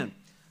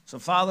So,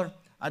 Father,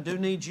 I do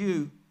need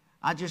you.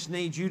 I just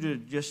need you to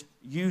just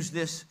use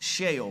this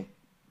shell,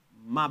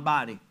 my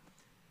body.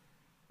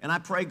 And I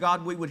pray,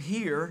 God, we would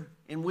hear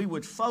and we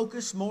would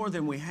focus more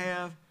than we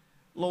have,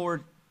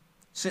 Lord,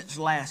 since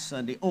last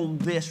Sunday on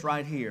this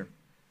right here.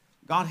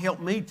 God, help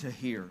me to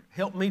hear.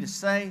 Help me to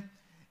say.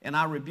 And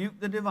I rebuke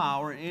the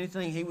devourer and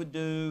anything he would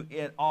do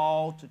at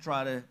all to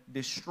try to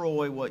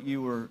destroy what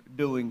you were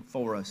doing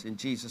for us. In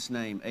Jesus'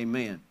 name,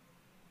 amen.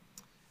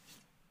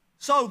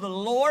 So the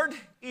Lord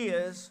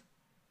is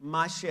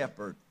my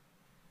shepherd.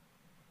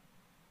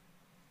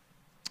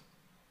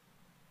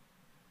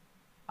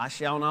 I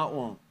shall not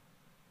want.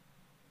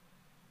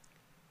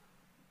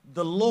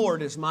 The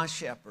Lord is my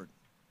shepherd.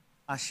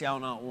 I shall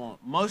not want.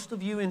 Most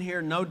of you in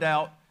here, no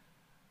doubt,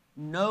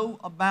 know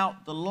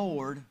about the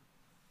Lord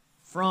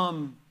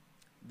from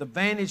the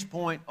vantage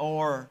point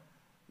or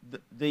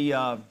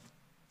the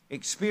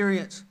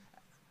experience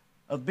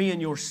of being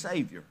your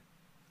Savior.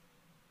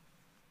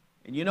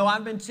 And you know,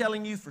 I've been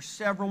telling you for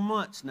several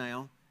months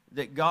now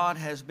that God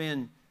has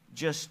been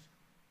just,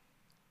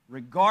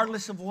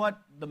 regardless of what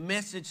the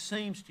message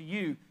seems to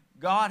you,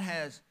 God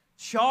has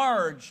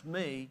charged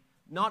me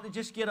not to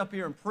just get up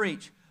here and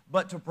preach,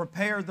 but to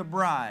prepare the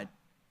bride.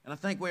 And I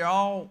think we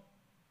all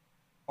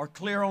are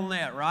clear on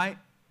that, right?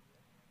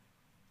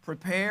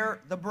 Prepare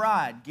the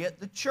bride.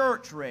 Get the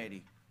church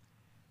ready.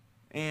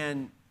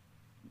 And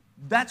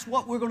that's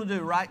what we're going to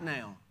do right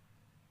now.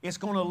 It's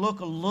going to look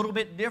a little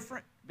bit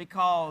different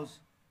because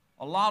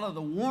a lot of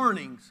the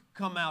warnings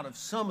come out of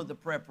some of the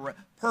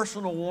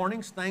personal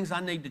warnings, things I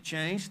need to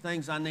change,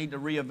 things I need to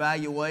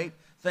reevaluate,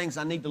 things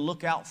I need to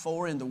look out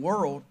for in the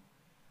world.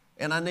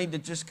 And I need to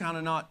just kind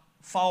of not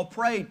fall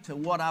prey to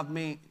what I've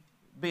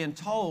been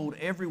told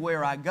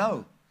everywhere I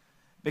go.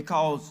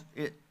 Because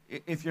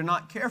if you're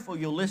not careful,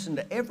 you'll listen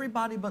to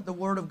everybody but the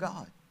Word of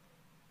God.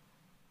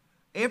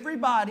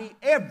 Everybody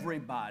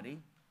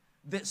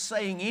that's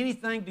saying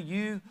anything to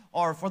you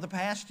or for the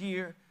past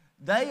year,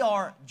 they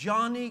are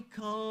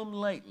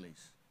Johnny-come-latelys.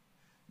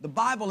 The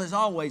Bible has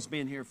always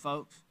been here,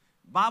 folks.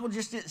 The Bible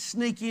just didn't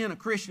sneak in a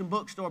Christian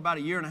bookstore about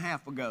a year and a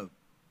half ago,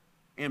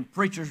 and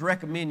preachers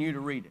recommend you to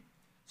read it.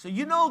 So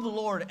you know the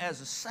Lord as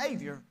a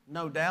Savior,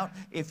 no doubt,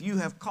 if you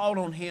have called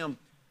on Him.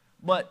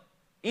 But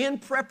in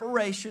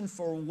preparation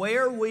for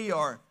where we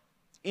are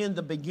in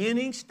the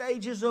beginning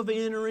stages of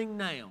entering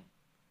now,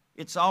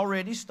 it's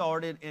already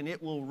started, and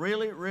it will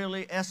really,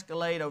 really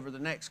escalate over the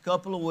next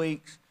couple of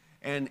weeks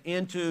and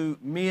into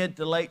mid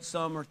to late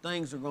summer.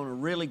 Things are going to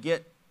really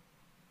get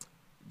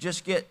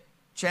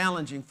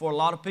challenging for a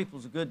lot of people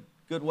is a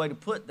good way to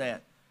put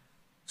that.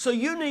 So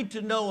you need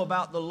to know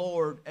about the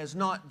Lord as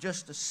not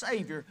just a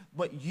Savior,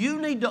 but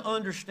you need to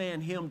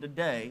understand Him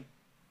today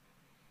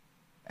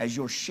as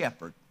your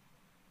shepherd.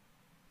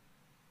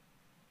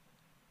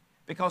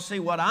 Because see,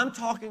 what I'm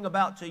talking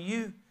about to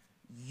you,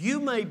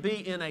 you may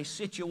be in a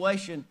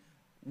situation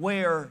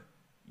where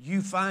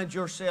you find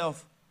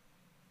yourself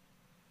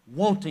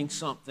wanting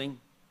something,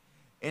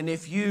 and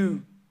if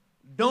you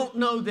don't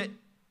know that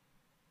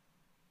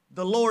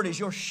the Lord is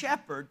your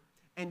shepherd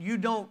and you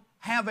don't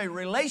have a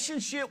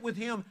relationship with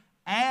Him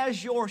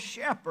as your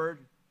shepherd,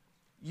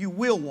 you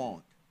will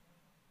want.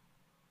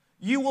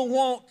 You will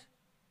want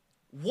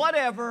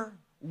whatever,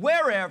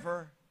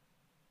 wherever,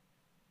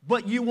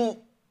 but you won't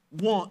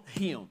want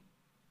Him.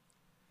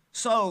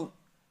 So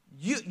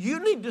you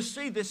need to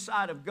see this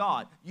side of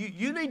God.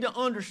 You need to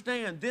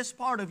understand this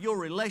part of your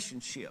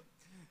relationship.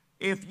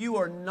 If you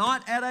are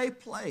not at a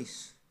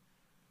place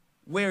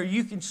where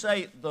you can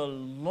say, the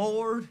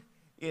Lord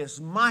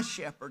is my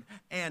shepherd,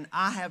 and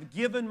I have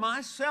given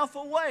myself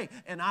away,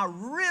 and I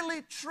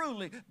really,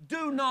 truly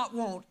do not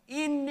want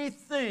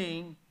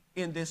anything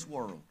in this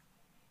world.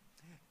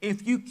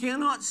 If you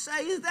cannot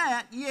say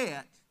that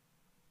yet,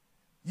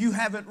 you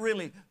haven't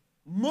really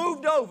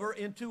moved over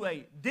into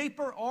a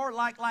deeper, or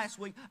like last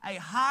week, a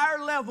higher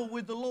level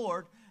with the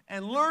Lord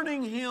and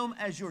learning Him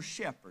as your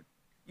shepherd.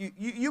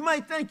 You may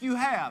think you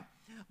have,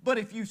 but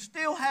if you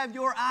still have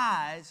your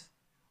eyes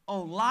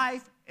on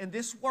life and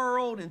this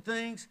world and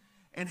things,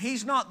 and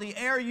He's not the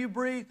air you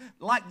breathe,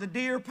 like the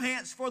deer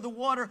pants for the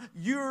water,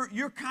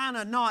 you're kind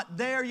of not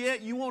there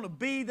yet. You want to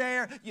be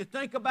there. You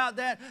think about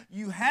that.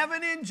 You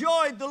haven't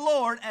enjoyed the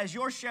Lord as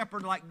your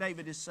shepherd like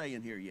David is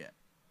saying here yet.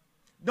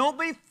 Don't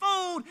be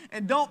fooled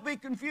and don't be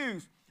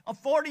confused. A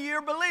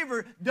 40-year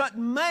believer doesn't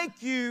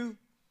make you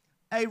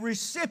a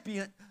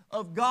recipient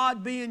of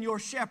God being your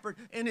shepherd,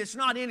 and it's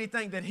not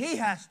anything that He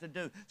has to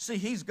do. See,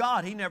 He's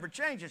God. He never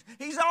changes.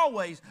 He's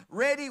always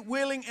ready,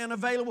 willing, and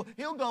available.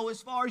 He'll go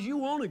as far as you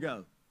want to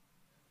go.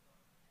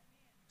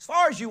 As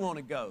far as you want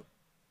to go.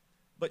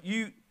 But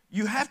you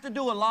have to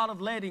do a lot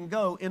of letting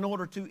go in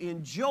order to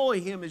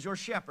enjoy Him as your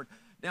shepherd.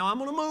 Now, I'm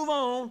going to move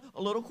on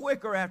a little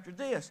quicker after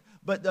this.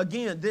 But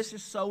again, this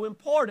is so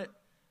important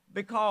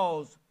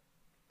because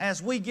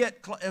as we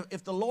get,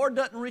 if the Lord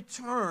doesn't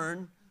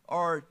return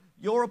or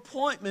your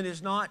appointment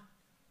is not,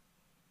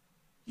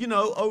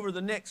 over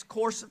the next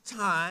course of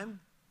time,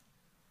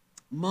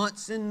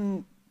 months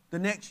in the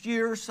next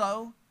year or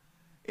so,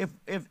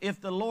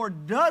 if the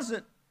Lord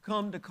doesn't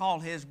come to call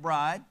His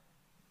bride,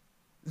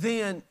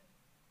 then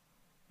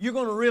you're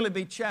going to really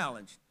be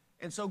challenged.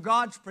 And so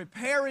God's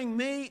preparing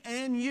me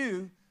and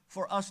you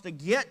for us to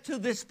get to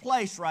this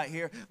place right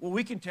here where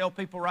we can tell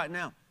people right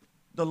now,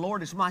 the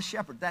Lord is my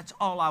shepherd. That's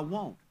all I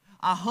want.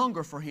 I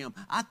hunger for Him.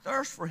 I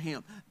thirst for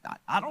Him.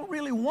 I don't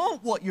really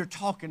want what you're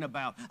talking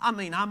about. I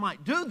mean, I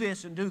might do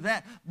this and do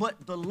that,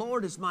 but the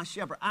Lord is my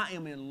shepherd. I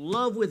am in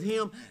love with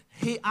Him.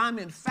 I'm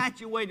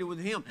infatuated with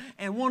Him.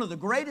 And one of the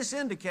greatest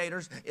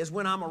indicators is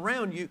when I'm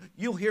around you,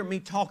 you'll hear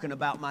me talking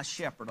about my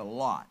shepherd a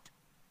lot.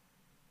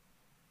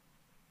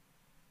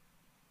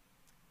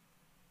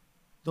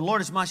 The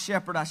Lord is my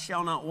shepherd, I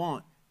shall not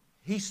want.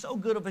 He's so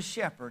good of a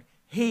shepherd.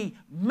 He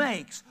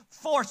makes,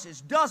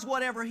 forces, does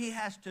whatever He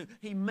has to.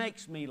 He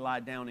makes me lie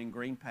down in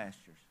green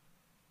pastures.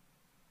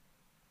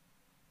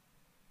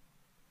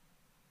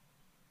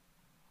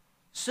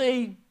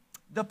 See,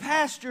 the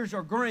pastures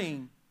are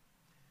green,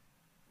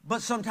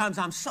 but sometimes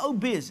I'm so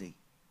busy.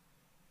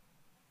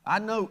 I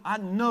know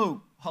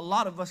a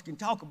lot of us can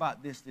talk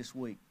about this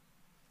week.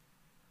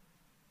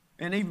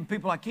 And even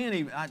people I can't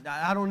even,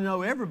 I don't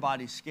know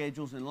everybody's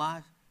schedules in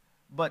life,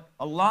 but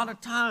a lot of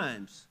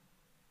times,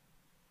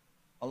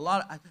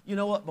 you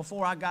know what,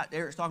 before I got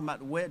there, it's talking about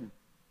the wedding.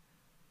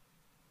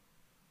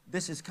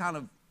 This is kind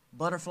of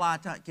butterfly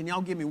time. Can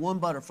y'all give me one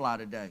butterfly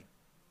today?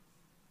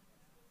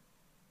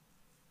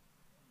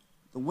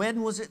 The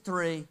wedding was at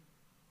 3.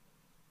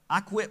 I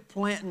quit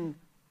planting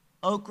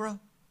okra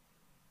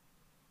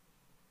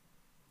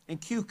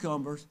and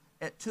cucumbers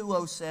at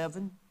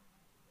 2:07.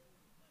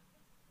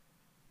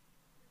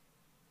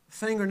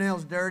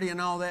 Fingernails dirty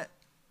and all that.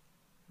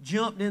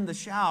 Jumped in the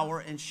shower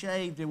and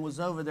shaved and was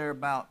over there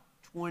about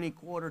 20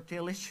 quarter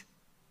tillish.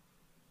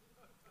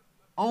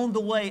 On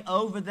the way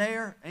over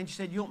there, and she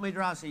said, "You want me to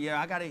drive?" I said,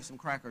 "Yeah, I got to eat some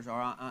crackers or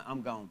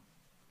I'm gone."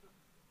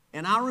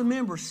 And I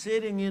remember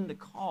sitting in the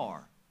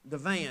car, the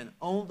van,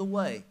 on the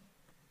way,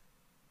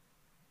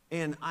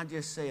 and I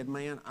just said,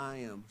 "Man, I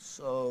am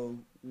so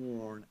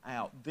worn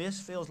out. This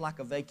feels like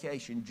a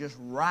vacation just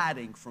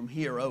riding from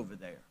here over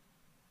there."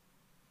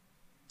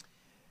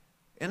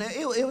 And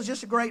it was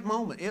just a great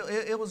moment.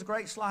 It was a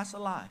great slice of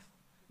life.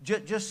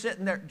 Just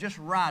sitting there, just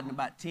riding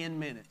about 10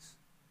 minutes,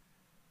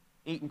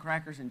 eating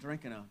crackers and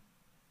drinking a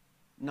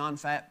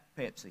non-fat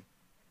Pepsi.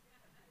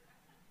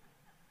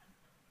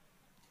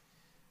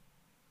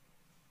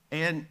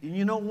 And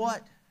you know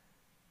what?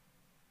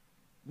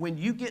 When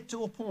you get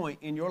to a point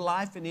in your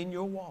life and in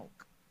your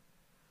walk,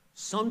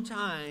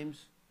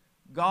 sometimes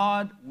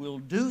God will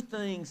do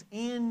things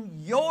in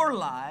your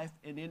life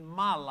and in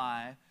my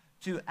life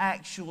to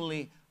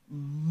actually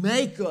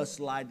make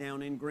us lie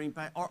down in green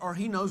pastures, or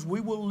He knows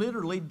we will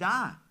literally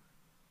die.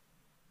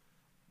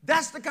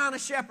 That's the kind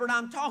of shepherd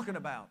I'm talking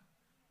about.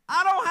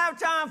 I don't have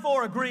time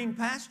for a green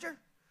pasture.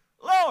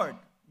 Lord,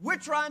 we're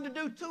trying to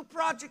do 2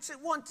 projects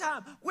at one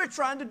time. We're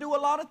trying to do a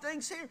lot of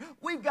things here.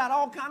 We've got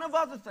all kind of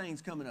other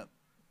things coming up.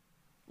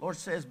 Lord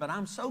says, but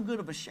I'm so good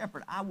of a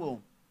shepherd, I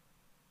will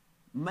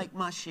make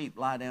my sheep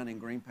lie down in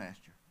green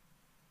pasture.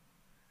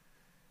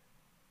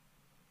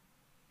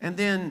 And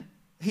then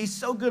He's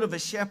so good of a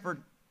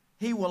shepherd,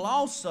 He will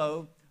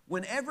also,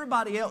 when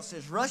everybody else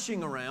is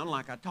rushing around,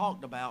 like I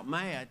talked about,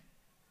 mad,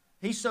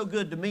 He's so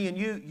good to me and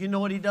you. You know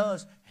what He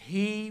does?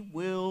 He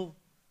will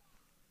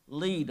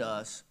lead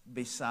us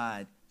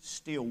beside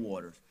still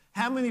waters.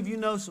 How many of you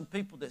know some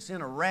people that's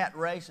in a rat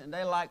race and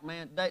they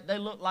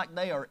look like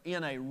they are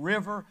in a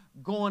river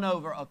going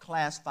over a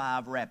class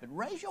 5 rapid?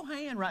 Raise your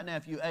hand right now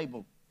if you're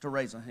able to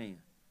raise a hand.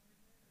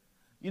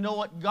 You know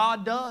what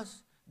God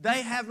does?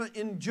 They haven't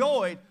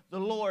enjoyed the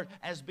Lord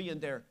as being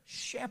their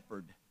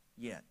shepherd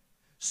yet.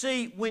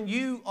 See, when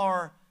you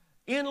are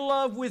in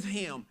love with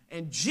Him,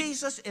 and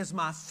Jesus is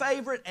my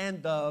favorite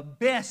and the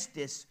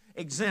bestest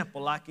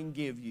example I can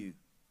give you,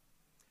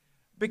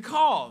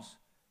 because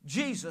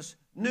Jesus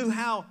knew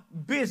how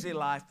busy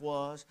life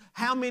was,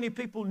 how many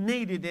people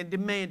needed and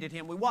demanded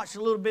Him. We watched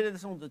a little bit of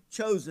this on The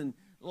Chosen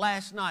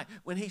last night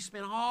when He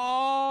spent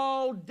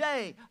all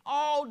day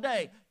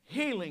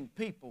healing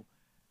people.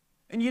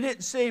 And you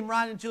didn't see Him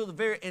right until the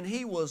very, and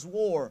He was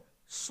wore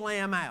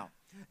slam out.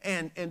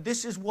 And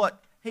this is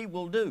what He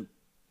will do.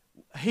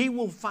 He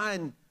will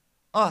find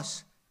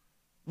us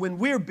when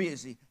we're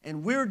busy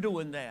and we're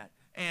doing that.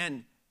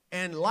 And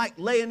like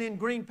laying in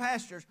green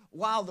pastures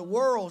while the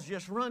world's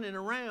just running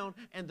around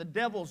and the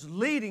devil's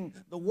leading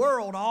the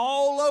world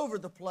all over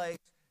the place,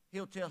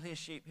 He'll tell His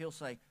sheep, He'll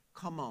say,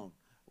 come on,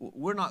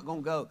 we're not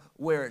going to go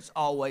where it's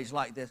always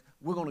like this.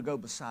 We're going to go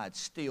beside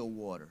still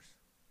waters.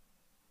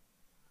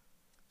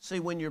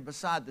 See, when you're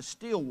beside the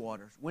still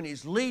waters, when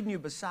He's leading you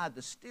beside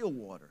the still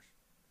waters,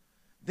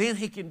 then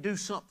He can do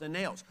something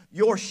else.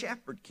 Your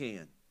shepherd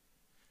can.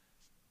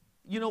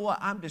 You know what?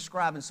 I'm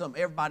describing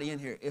something. Everybody in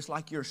here, it's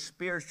like you're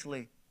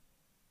spiritually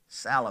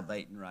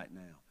salivating right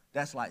now.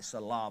 That's like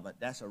saliva.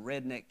 That's a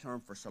redneck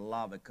term for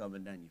saliva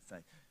coming down your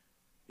face.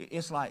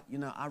 It's like, you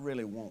know, I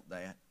really want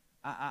that.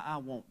 I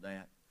want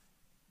that.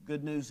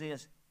 Good news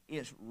is,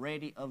 it's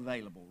ready,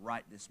 available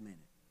right this minute.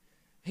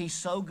 He's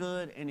so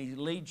good, and He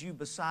leads you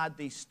beside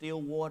these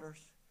still waters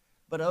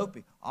But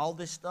Opie, all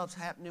this stuff's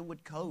happening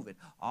with COVID.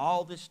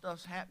 All this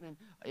stuff's happening.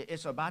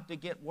 It's about to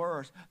get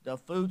worse. The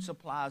food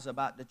supply is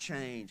about to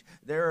change.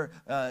 They're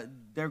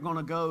going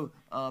to go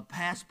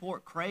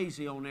passport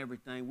crazy on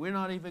everything. We're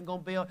not even going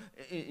to be able,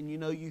 and you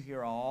know, you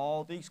hear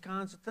all these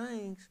kinds of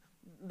things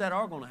that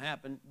are going to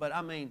happen. But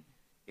I mean,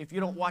 if you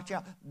don't watch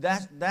out,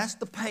 that's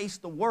the pace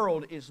the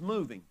world is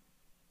moving.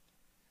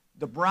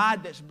 The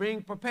bride that's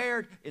being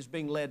prepared is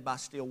being led by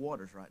still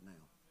waters right now.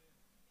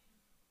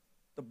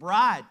 The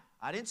bride.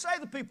 I didn't say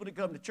the people that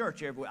come to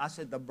church every week. I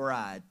said the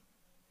bride.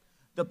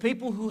 The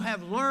people who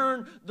have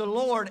learned the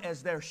Lord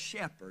as their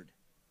shepherd.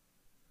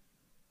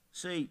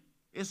 See,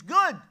 it's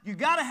good. You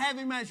got to have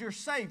Him as your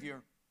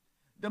Savior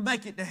to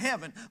make it to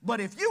heaven.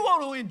 But if you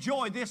want to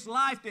enjoy this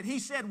life that He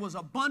said was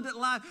abundant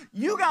life,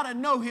 you got to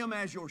know Him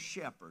as your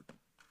shepherd.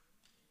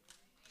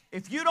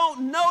 If you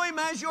don't know Him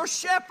as your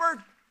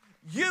shepherd,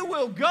 you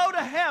will go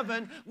to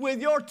heaven with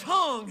your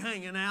tongue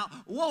hanging out,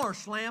 water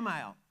slam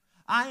out.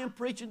 I am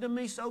preaching to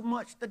me so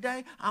much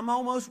today, I'm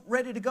almost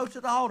ready to go to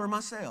the altar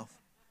myself.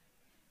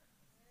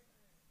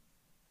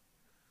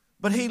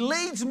 But He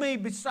leads me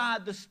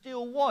beside the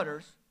still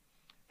waters,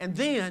 and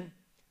then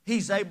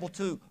He's able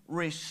to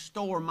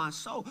restore my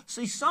soul.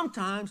 See,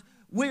 sometimes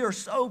we are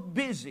so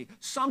busy.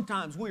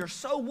 Sometimes we are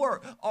so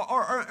worked.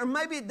 Or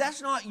maybe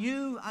that's not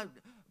you,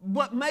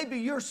 but maybe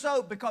you're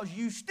so because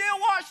you still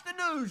watch the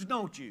news,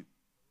 don't you?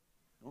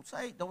 Don't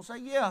say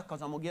yeah,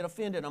 because I'm going to get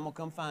offended. I'm going to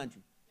come find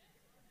you.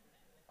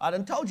 I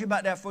done told you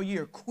about that for a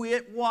year.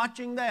 Quit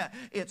watching that.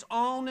 It's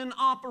owned and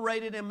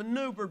operated and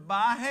maneuvered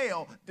by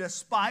hell,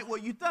 despite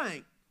what you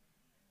think.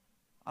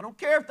 I don't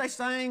care if they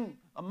sing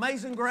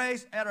Amazing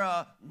Grace at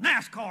a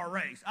NASCAR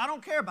race. I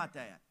don't care about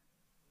that.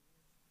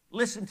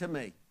 Listen to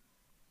me.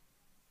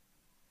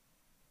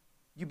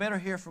 You better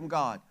hear from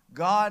God.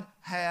 God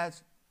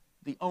has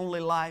the only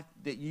life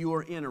that you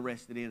are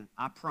interested in,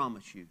 I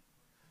promise you.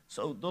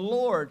 So the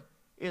Lord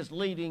is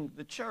leading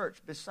the church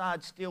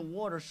beside still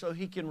water so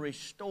He can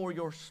restore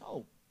your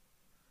soul.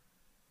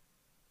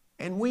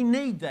 And we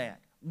need that.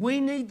 We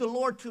need the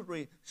Lord to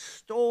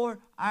restore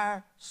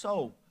our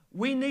soul.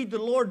 We need the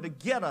Lord to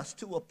get us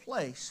to a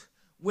place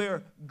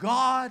where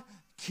God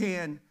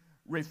can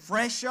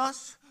refresh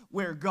us,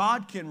 where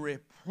God can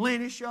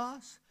replenish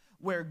us,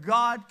 where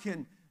God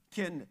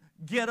can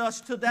get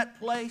us to that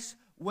place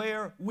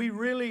where we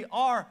really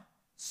are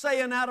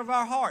saying out of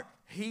our heart,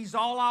 He's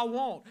all I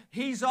want.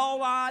 He's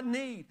all I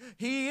need.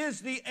 He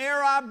is the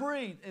air I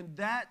breathe. And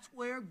that's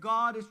where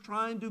God is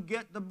trying to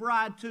get the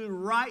bride to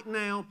right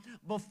now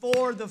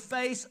before the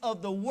face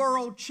of the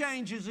world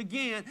changes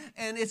again.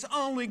 And it's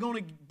only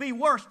going to be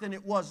worse than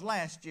it was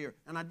last year.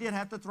 And I did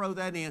have to throw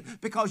that in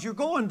because you're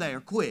going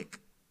there quick.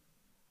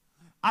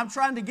 I'm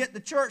trying to get the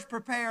church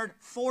prepared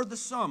for the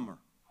summer.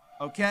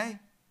 Okay?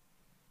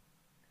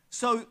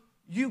 So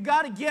you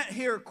got to get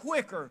here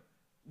quicker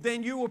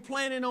than you were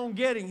planning on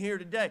getting here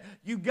today.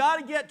 You got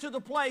to get to the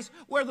place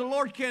where the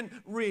Lord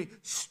can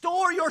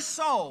restore your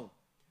soul.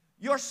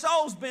 Your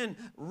soul's been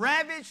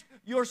ravaged.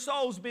 Your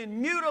soul's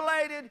been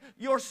mutilated.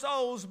 Your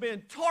soul's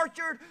been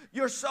tortured.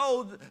 Your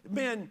soul's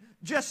been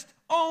just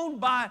owned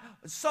by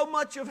so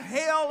much of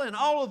hell and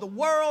all of the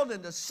world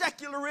and the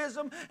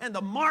secularism and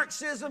the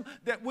Marxism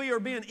that we are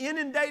being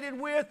inundated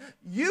with.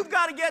 You've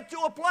got to get to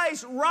a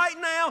place right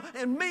now,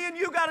 and me and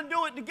you got to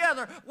do it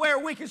together, where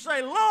we can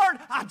say, Lord,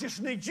 I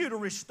just need you to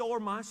restore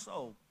my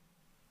soul.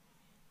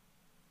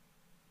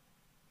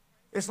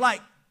 It's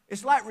like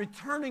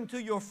returning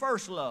to your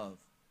first love.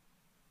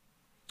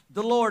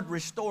 The Lord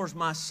restores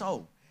my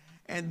soul.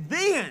 And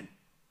then,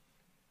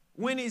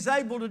 when He's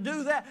able to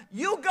do that,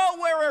 you go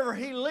wherever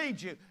He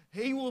leads you.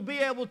 He will be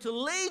able to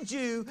lead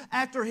you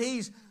after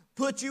He's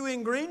put you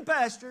in green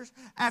pastures,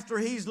 after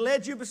He's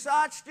led you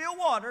beside still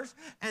waters,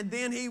 and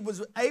then He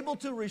was able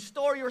to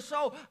restore your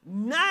soul.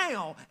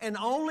 Now, and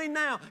only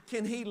now,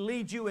 can He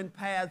lead you in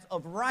paths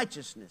of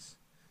righteousness.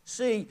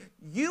 See,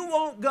 you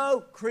won't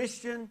go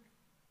Christian,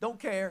 don't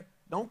care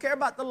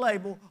about the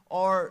label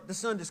or the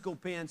Sunday school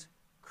pins.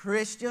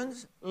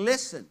 Christians,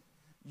 listen.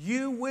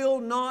 You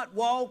will not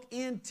walk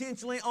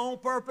intentionally on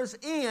purpose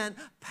in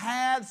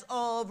paths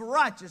of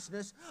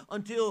righteousness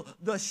until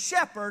the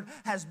shepherd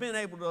has been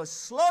able to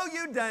slow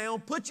you down,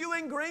 put you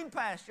in green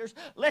pastures,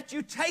 let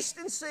you taste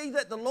and see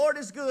that the Lord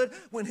is good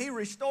when He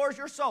restores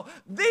your soul.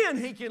 Then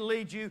He can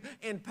lead you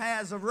in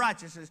paths of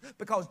righteousness.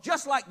 Because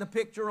just like the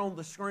picture on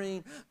the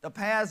screen, the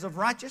paths of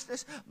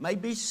righteousness may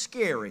be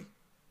scary.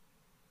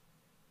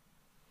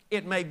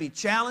 It may be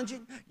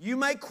challenging. You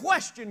may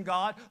question,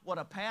 God, what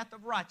a path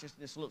of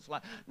righteousness looks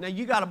like. Now,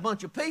 you got a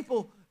bunch of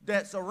people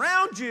that's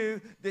around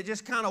you that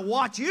just kind of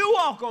watch you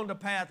walk on the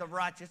path of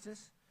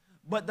righteousness,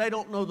 but they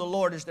don't know the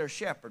Lord is their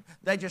shepherd.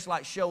 They just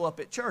like show up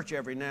at church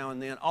every now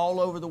and then all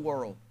over the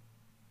world.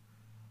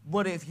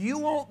 But if you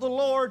want the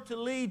Lord to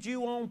lead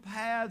you on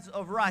paths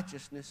of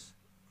righteousness,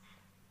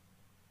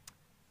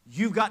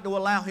 you've got to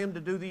allow Him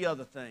to do the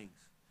other things.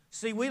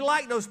 See, we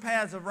like those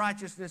paths of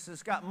righteousness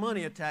that's got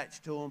money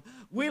attached to them.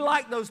 We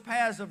like those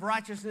paths of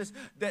righteousness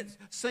that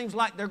seems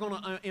like they're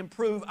going to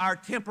improve our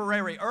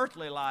temporary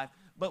earthly life.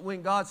 But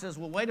when God says,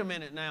 well, wait a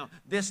minute now,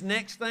 this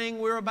next thing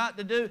we're about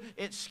to do,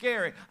 it's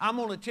scary. I'm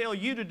going to tell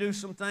you to do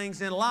some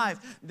things in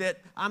life that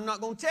I'm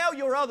not going to tell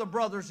your other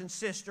brothers and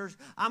sisters.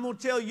 I'm going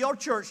to tell your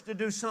church to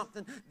do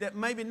something that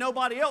maybe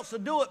nobody else will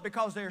do it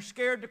because they're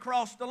scared to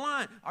cross the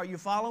line. Are you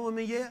following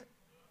me yet?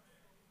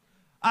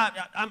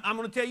 I'm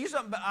going to tell you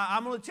something.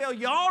 I'm going to tell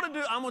y'all to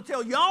do. I'm going to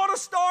tell y'all to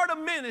start a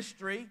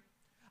ministry.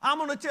 I'm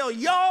going to tell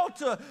y'all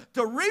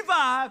to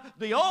revive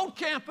the old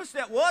campus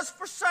that was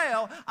for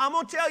sale. I'm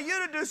going to tell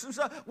you to do some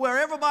stuff where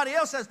everybody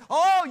else says,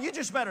 oh, you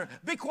just better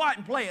be quiet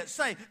and play it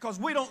safe because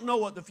we don't know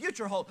what the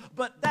future holds.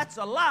 But that's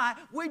a lie.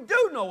 We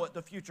do know what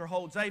the future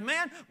holds,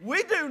 amen?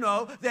 We do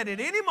know that at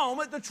any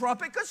moment the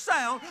trumpet could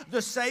sound,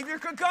 the Savior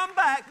could come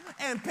back,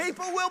 and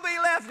people will be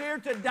left here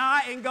to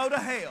die and go to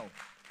hell.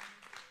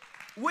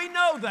 We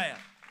know that.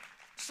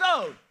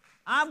 So,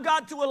 I've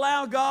got to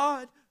allow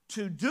God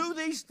to do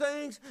these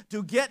things,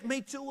 to get me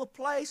to a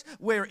place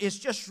where it's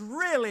just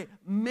really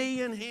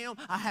me and Him.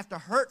 I have to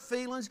hurt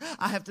feelings.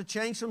 I have to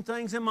change some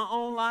things in my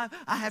own life.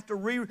 I have to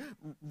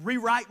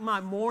rewrite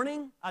my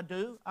morning. I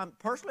do.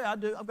 Personally, I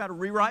do. I've got to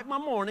rewrite my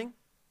morning.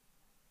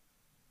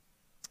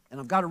 And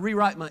I've got to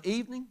rewrite my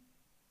evening.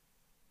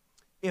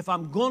 If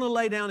I'm going to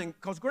lay down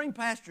because green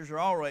pastures are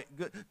all right.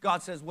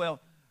 God says,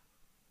 well,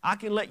 I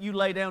can let you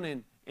lay down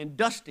in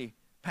dusty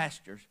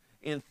pastures,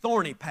 in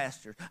thorny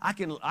pastures. I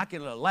can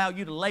allow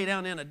you to lay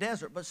down in a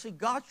desert. But see,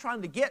 God's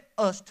trying to get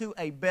us to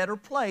a better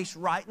place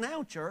right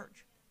now,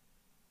 church.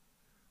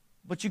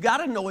 But you got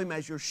to know Him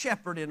as your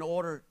shepherd in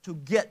order to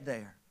get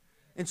there.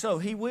 And so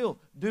He will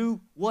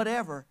do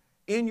whatever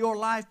in your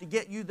life to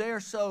get you there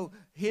so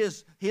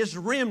His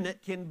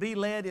remnant can be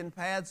led in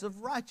paths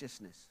of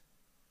righteousness.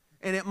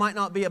 And it might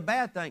not be a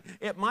bad thing.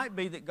 It might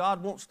be that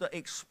God wants to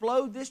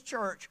explode this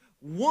church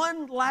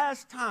one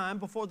last time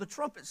before the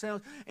trumpet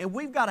sounds, and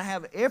we've got to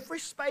have every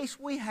space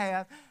we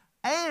have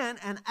and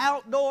an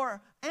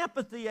outdoor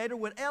amphitheater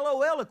with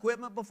LOL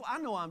equipment before. I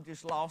know I'm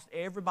just lost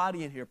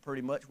everybody in here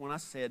pretty much when I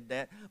said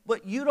that,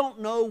 but you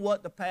don't know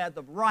what the path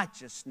of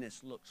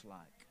righteousness looks like.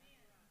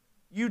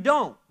 You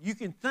don't. You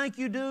can think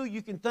you do.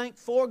 You can think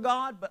for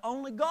God, but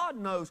only God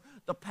knows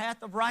the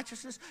path of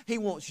righteousness. He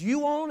wants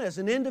you on as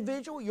an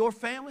individual, your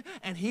family,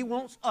 and He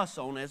wants us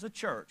on as a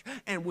church.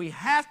 And we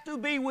have to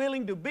be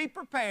willing to be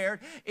prepared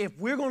if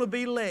we're going to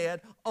be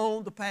led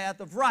on the path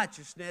of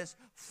righteousness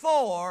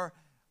for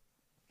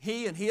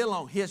He and He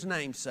alone, His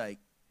name's sake.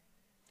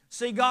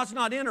 See, God's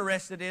not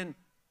interested in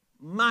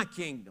my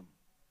kingdom,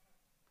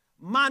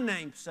 my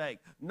name's sake,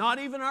 not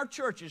even our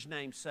church's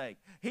name's sake.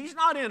 He's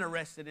not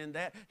interested in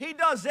that. He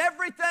does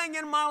everything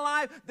in my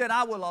life that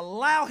I will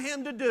allow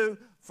Him to do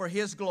for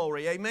His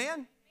glory.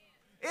 Amen?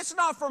 It's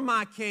not for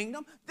my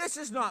kingdom. This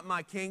is not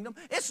my kingdom.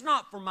 It's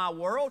not for my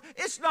world.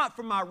 It's not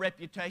for my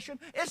reputation.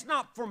 It's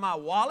not for my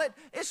wallet.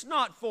 It's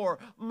not for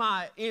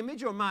my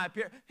image or my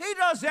appearance. He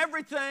does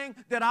everything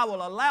that I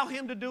will allow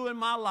Him to do in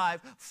my life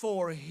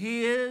for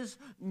His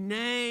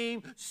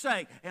name's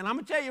sake. And I'm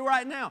going to tell you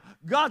right now,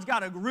 God's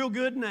got a real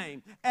good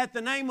name. At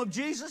the name of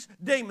Jesus,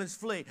 demons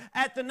flee.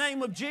 At the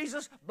name of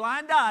Jesus,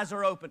 blind eyes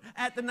are open.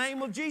 At the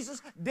name of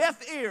Jesus,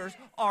 deaf ears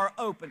are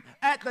open.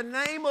 At the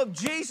name of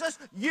Jesus,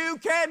 you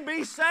can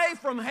be saved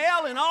from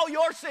hell and all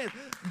your sins,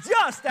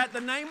 just at the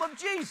name of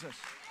Jesus.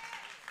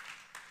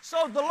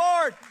 So the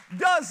Lord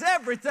does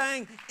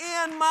everything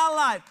in my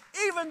life,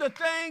 even the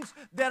things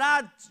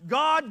that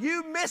God,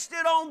 you missed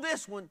it on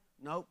this one.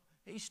 Nope,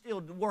 He's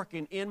still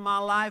working in my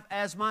life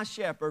as my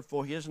shepherd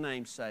for His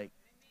name's sake.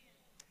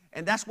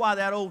 And that's why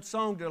that old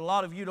song that a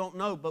lot of you don't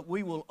know, but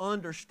we will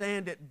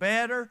understand it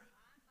better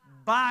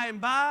by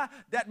and by.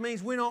 That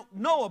means we don't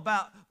know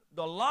about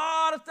a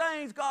lot of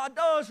things God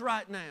does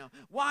right now.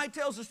 Why He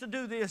tells us to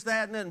do this,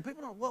 that, and that. And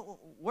people don't, well,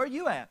 where are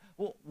you at?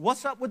 Well,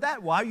 what's up with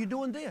that? Why are you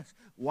doing this?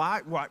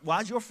 Why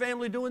is your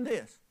family doing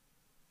this?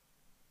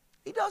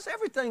 He does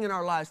everything in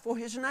our lives for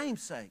His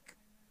name's sake.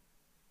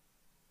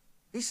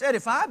 He said,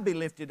 if I be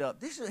lifted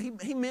up,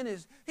 he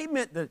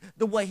meant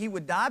the way He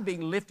would die,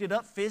 being lifted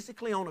up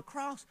physically on a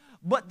cross.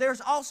 But there's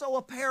also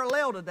a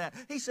parallel to that.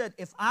 He said,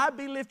 if I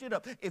be lifted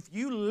up, if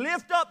you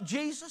lift up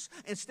Jesus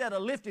instead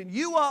of lifting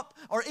you up,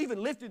 or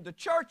even lifting the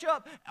church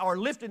up, or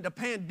lifting the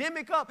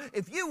pandemic up,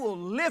 if you will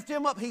lift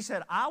Him up, He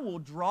said, I will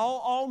draw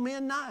all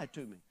men nigh to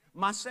me,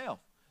 myself.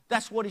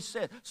 That's what He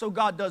said. So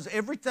God does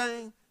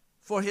everything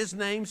for His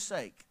name's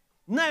sake.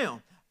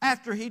 Now,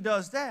 after He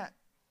does that,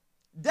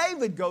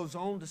 David goes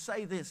on to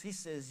say this. He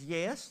says,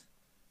 yes,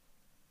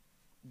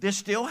 this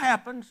still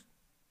happens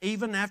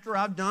even after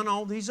I've done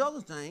all these other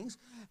things,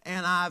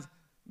 and I've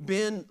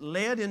been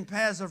led in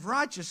paths of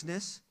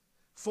righteousness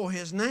for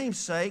His name's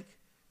sake,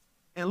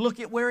 and look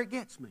at where it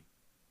gets me.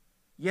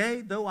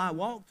 Yea, though I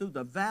walk through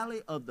the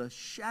valley of the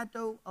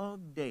shadow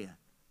of death.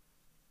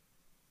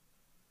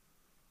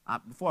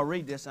 Before I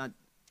read this,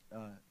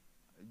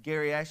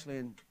 Gary Ashley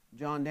and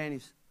John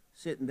Danny's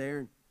sitting there,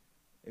 and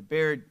they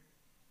buried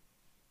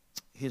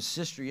his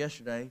sister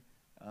yesterday,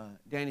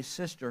 Danny's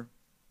sister.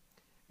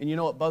 And you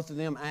know what both of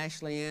them,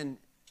 Ashley and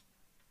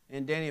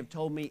Danny, have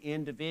told me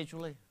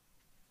individually?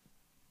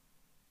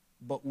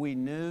 But we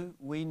knew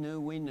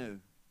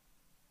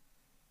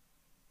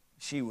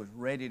She was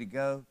ready to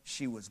go.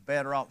 She was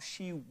better off.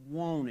 She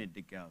wanted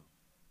to go.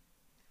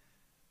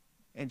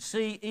 And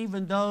see,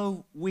 even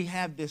though we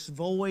have this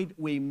void,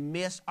 we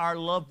miss our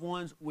loved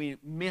ones, we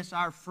miss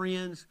our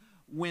friends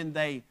when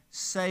they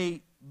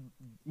say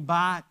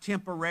bye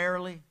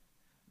temporarily,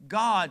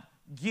 God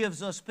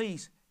gives us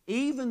peace.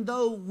 Even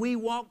though we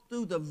walk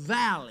through the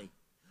valley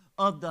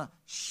of the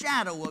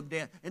shadow of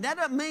death. And that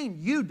doesn't mean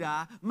you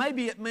die.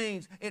 Maybe it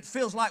means it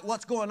feels like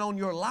what's going on in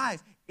your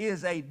life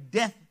is a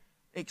death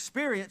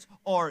experience,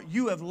 or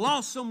you have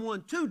lost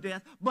someone to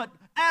death. But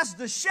as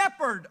the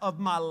shepherd of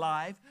my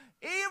life,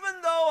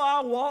 even though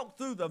I walk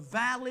through the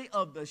valley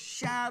of the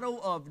shadow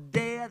of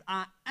death,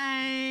 I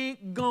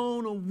ain't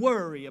gonna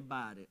worry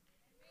about it.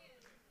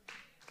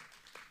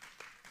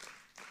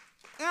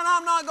 And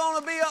I'm not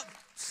gonna be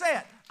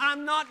upset.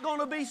 I'm not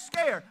gonna be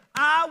scared.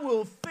 I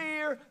will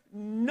fear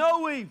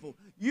no evil.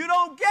 You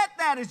don't get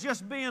that as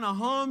just being a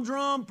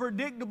humdrum,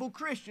 predictable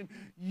Christian.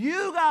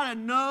 You got to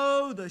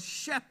know the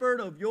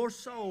shepherd of your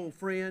soul,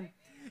 friend.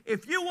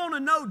 If you want to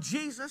know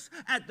Jesus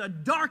at the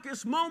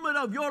darkest moment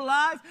of your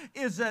life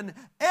is an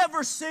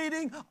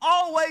ever-seating,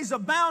 always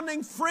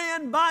abounding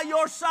friend by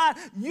your side,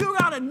 you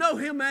got to know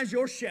Him as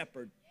your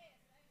shepherd.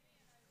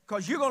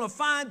 Because you're going to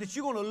find that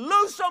you're going to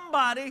lose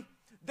somebody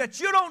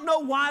that you don't know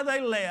why they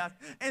left.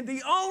 And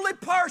the only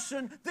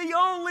person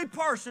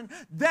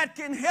that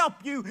can help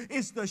you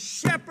is the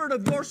shepherd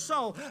of your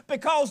soul,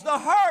 because the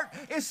hurt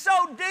is so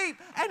deep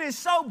and is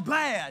so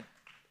bad.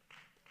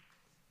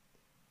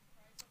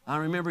 I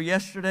remember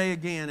yesterday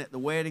again at the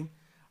wedding,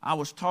 I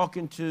was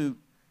talking to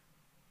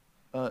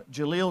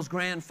Jalil's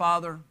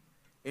grandfather,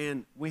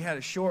 and we had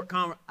a short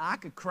conversation. I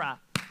could cry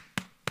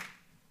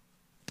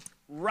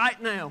right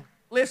now.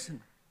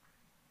 Listen.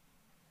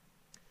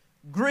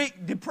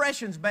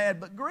 Depression's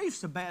bad, but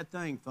grief's a bad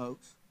thing,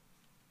 folks.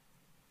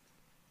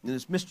 And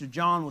as Mr.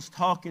 John was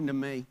talking to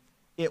me,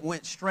 it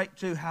went straight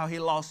to how he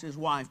lost his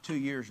wife 2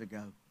 years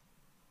ago.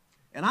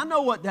 And I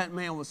know what that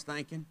man was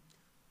thinking.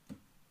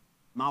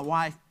 My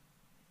wife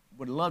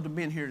would have loved to have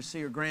been here to see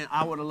her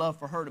I would have loved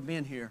for her to have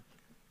been here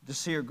to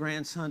see her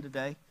grandson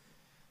today.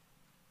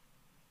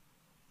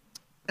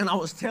 And I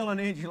was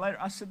telling Angie later,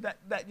 I said,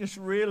 that just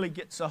really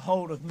gets a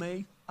hold of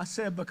me. I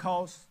said,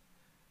 because,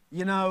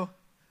 you know,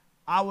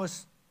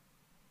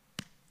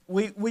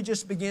 we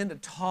just began to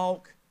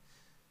talk,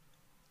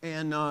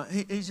 and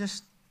he's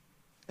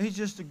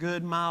just a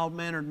good,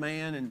 mild-mannered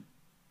man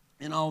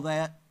and all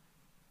that.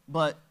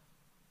 But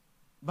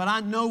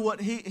I know what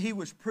he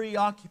was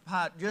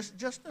preoccupied,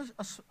 just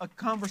a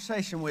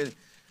conversation with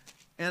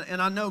him.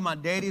 And I know my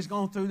daddy's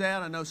gone through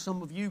that. I know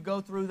some of you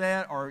go through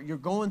that, or you're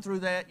going through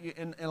that.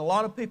 And a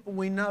lot of people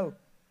we know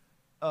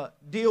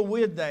deal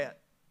with that.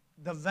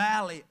 The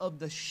valley of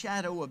the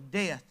shadow of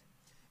death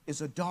is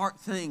a dark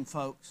thing,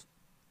 folks.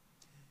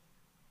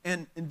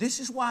 And this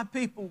is why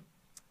people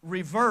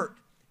revert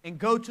and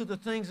go to the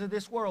things of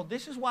this world.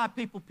 This is why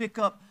people pick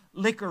up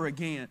liquor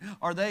again,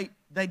 or they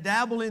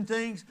dabble in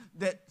things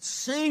that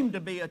seem to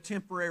be a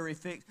temporary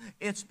fix.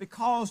 It's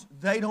because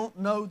they don't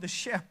know the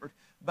shepherd.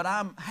 But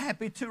I'm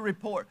happy to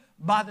report,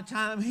 by the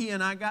time he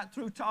and I got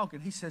through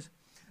talking, he says,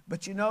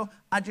 but you know,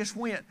 I just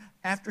went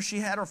after she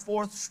had her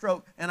 4th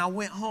stroke, and I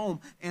went home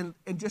and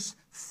just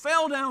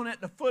fell down at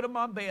the foot of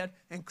my bed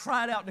and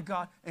cried out to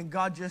God, and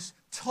God just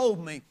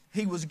told me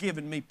He was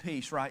giving me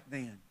peace right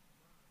then.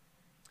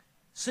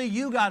 See,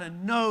 you got to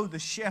know the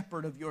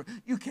shepherd of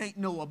you can't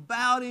know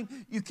about Him.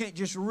 You can't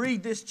just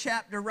read this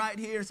chapter right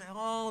here and say,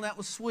 oh, that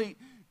was sweet.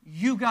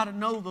 You got to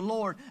know the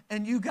Lord,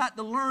 and you got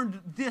to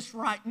learn this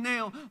right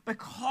now,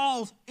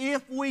 because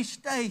if we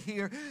stay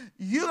here,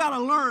 you got to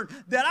learn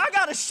that I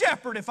got a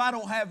shepherd if I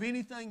don't have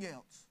anything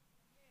else.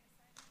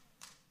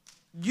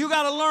 You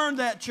got to learn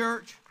that,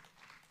 church.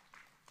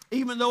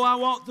 Even though I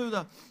walk through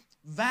the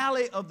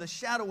valley of the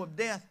shadow of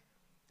death,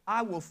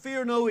 I will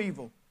fear no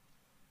evil,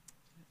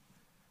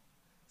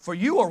 for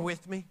you are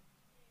with me.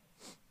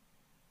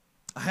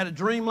 I had a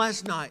dream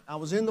last night. I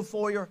was in the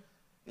foyer,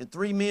 and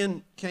 3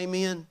 men came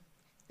in.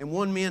 And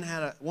one man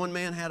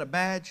had a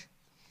badge,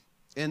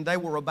 and they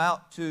were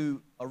about to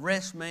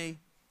arrest me.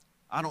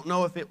 I don't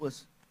know if it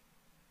was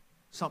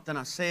something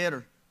I said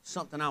or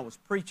something I was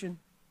preaching.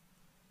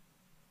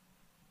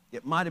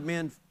 It might have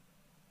been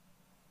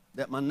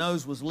that my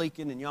nose was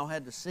leaking and y'all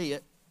had to see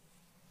it.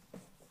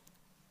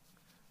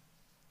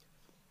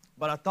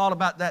 But I thought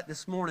about that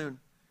this morning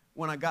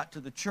when I got to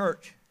the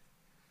church.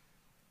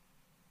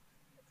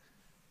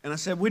 And I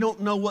said, we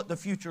don't know what the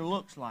future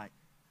looks like.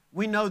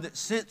 We know that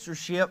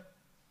censorship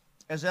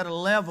is at a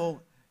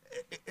level,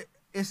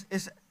 it's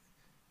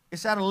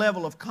at a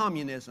level of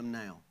communism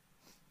now.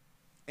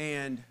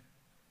 And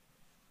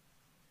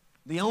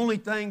the only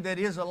thing that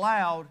is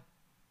allowed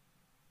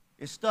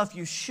is stuff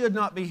you should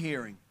not be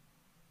hearing.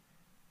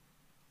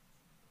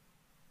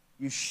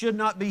 You should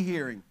not be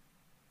hearing.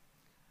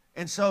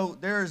 And so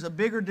there is a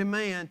bigger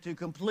demand to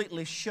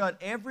completely shut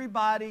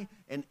everybody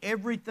and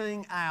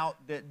everything out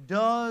that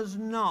does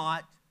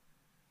not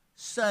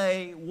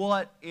say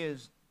what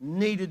is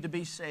needed to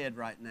be said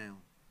right now.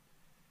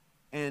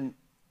 And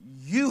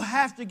You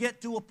have to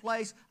get to a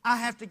place, I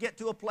have to get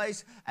to a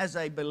place as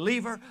a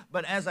believer,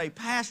 but as a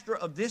pastor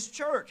of this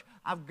church,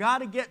 I've got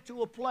to get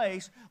to a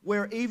place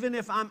where even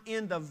if I'm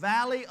in the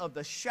valley of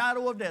the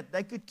shadow of death,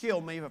 they could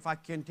kill me if I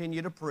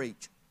continue to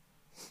preach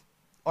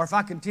or if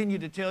I continue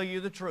to tell you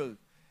the truth.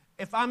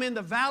 If I'm in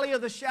the valley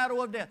of the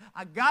shadow of death,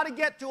 I've got to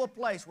get to a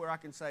place where I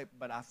can say,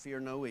 but I fear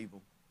no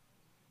evil.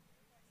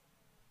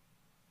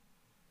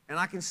 And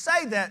I can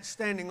say that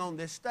standing on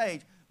this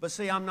stage, but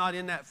see, I'm not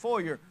in that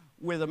foyer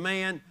with a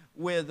man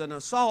with an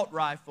assault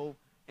rifle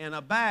and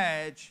a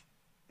badge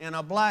and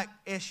a black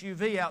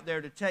SUV out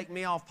there to take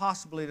me off,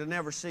 possibly to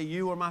never see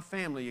you or my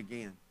family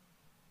again.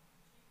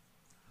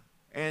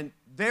 And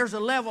there's a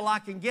level I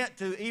can get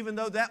to, even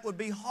though that would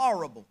be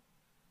horrible.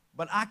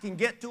 But I can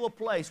get to a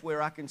place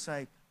where I can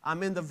say,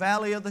 I'm in the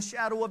valley of the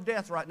shadow of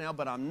death right now,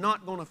 but I'm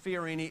not going to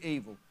fear any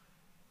evil.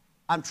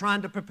 I'm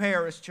trying to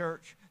prepare us,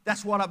 church.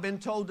 That's what I've been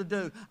told to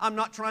do. I'm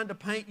not trying to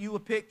paint you a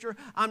picture.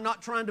 I'm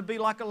not trying to be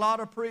like a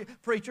lot of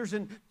preachers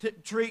and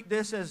treat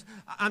this as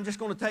I'm just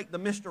going to take the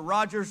Mr.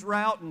 Rogers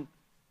route and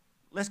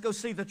let's go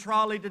see the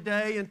trolley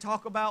today and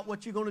talk about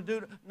what you're going to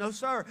do. No,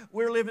 sir.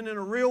 We're living in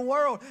a real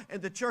world,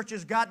 and the church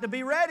has got to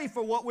be ready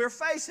for what we're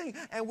facing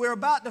and we're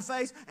about to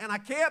face, and I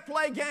can't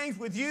play games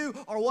with you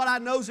or what I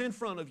know's in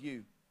front of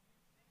you.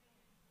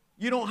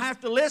 You don't have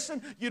to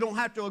listen. You don't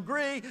have to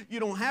agree. You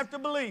don't have to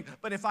believe.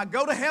 But if I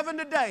go to heaven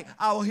today,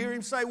 I will hear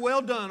Him say,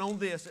 well done on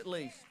this at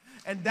least.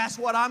 And that's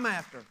what I'm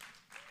after.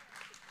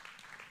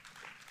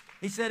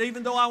 He said,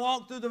 even though I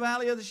walk through the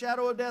valley of the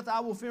shadow of death,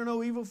 I will fear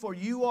no evil, for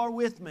you are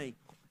with me.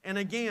 And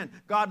again,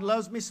 God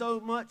loves me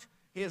so much,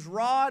 His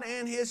rod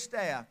and His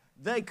staff,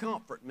 they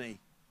comfort me.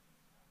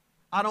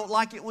 I don't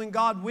like it when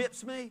God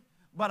whips me,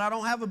 but I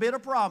don't have a bit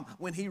of problem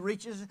when He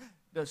reaches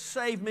to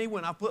save me,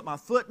 when I put my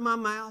foot in my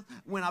mouth,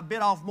 when I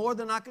bit off more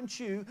than I can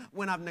chew,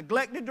 when I've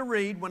neglected to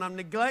read, when I've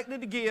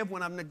neglected to give,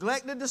 when I've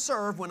neglected to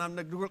serve, when I've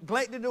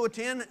neglected to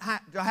attend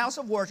the house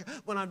of worship,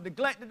 when I've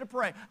neglected to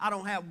pray. I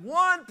don't have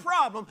one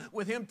problem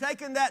with Him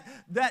taking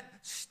that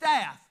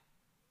staff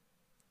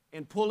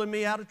and pulling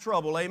me out of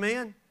trouble.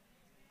 Amen?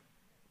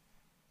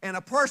 And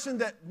a person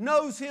that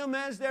knows Him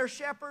as their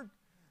shepherd,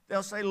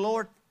 they'll say,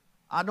 Lord,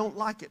 I don't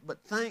like it, but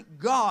thank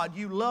God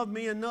you love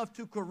me enough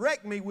to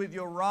correct me with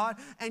your rod,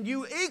 and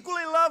you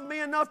equally love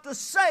me enough to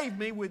save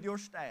me with your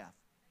staff.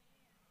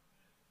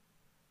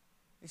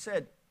 He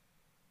said,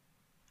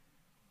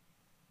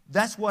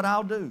 that's what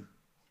I'll do.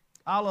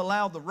 I'll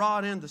allow the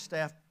rod and the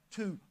staff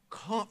to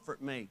comfort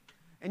me.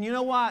 And you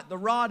know why the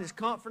rod is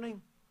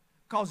comforting?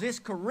 Because it's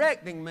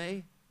correcting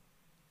me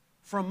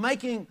from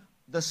making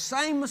the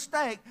same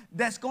mistake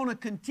that's going to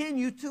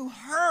continue to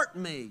hurt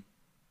me.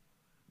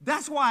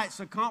 That's why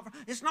it's a comfort.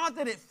 It's not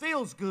that it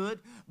feels good,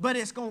 but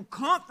it's going to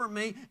comfort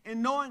me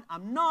in knowing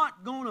I'm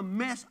not going to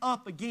mess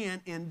up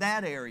again in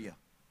that area.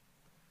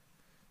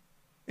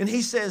 And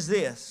he says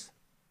this,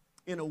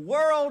 in a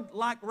world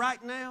like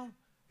right now,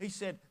 he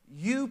said,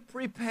 you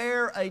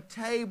prepare a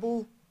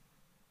table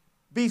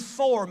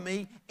before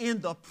me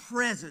in the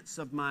presence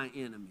of my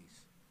enemies.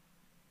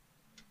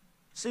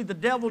 See, the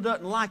devil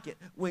doesn't like it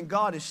when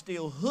God is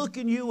still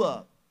hooking you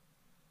up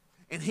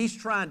and he's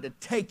trying to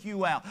take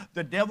you out.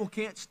 The devil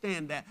can't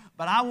stand that.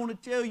 But I want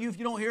to tell you, if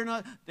you don't hear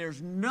nothing,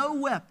 there's no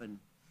weapon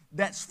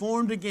that's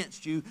formed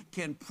against you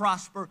can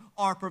prosper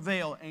or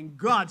prevail. And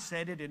God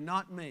said it and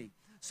not me.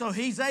 So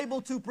he's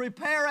able to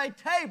prepare a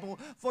table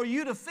for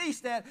you to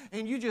feast at,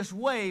 and you just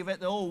wave at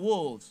the old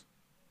wolves.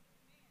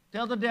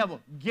 Tell the devil,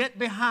 get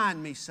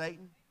behind me,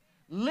 Satan.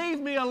 Leave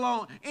me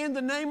alone. In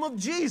the name of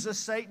Jesus,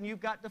 Satan,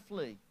 you've got to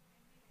flee.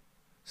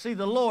 See,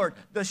 the Lord,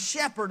 the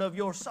shepherd of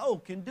your soul,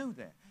 can do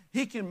that.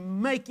 He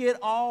can make it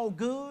all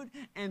good,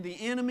 and the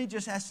enemy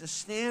just has to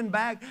stand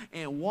back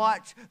and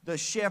watch the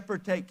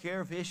shepherd take care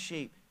of his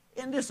sheep.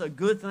 Isn't this a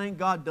good thing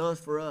God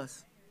does for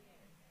us?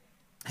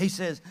 He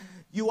says,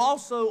 you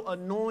also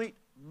anoint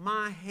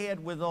my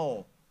head with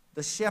oil.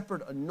 The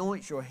shepherd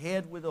anoints your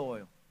head with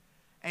oil.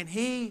 And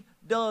he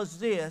does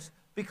this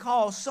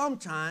because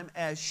sometimes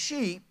as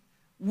sheep,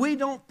 we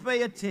don't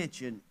pay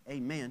attention.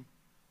 Amen.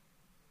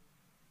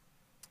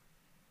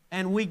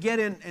 And we get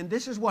in, and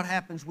this is what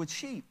happens with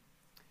sheep.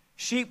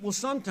 Sheep will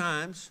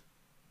sometimes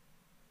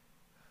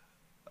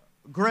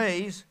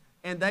graze,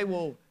 and they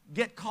will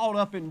get caught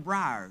up in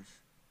briars.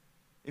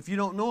 If you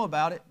don't know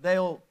about it,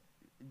 they'll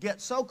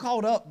get so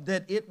caught up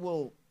that it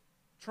will,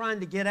 trying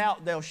to get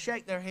out, they'll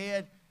shake their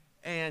head,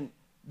 and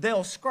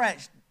they'll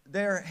scratch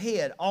their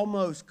head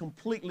almost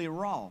completely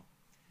raw,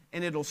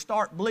 and it'll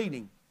start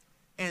bleeding.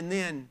 And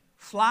then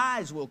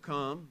flies will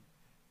come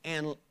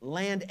and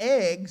land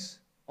eggs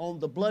on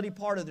the bloody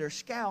part of their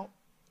scalp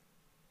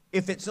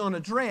if it's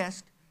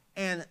unaddressed,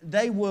 and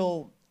they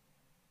will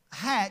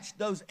hatch,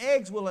 those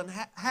eggs will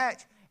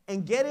hatch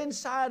and get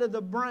inside of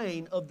the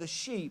brain of the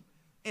sheep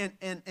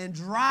and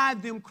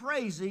drive them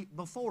crazy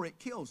before it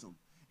kills them.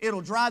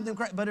 It'll drive them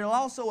crazy, but it'll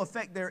also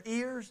affect their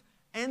ears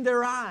and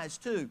their eyes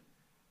too.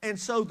 And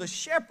so the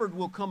shepherd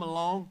will come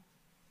along,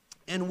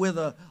 and with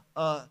a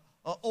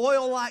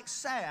oil-like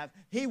salve,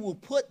 he will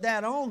put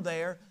that on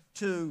there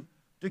to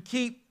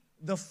keep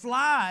the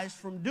flies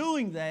from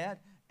doing that,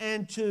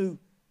 and to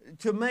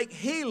make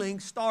healing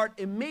start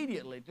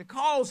immediately, to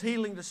cause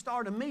healing to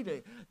start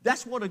immediately.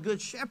 That's what a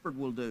good shepherd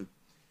will do.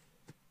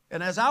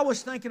 And as I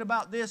was thinking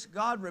about this,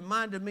 God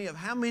reminded me of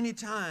how many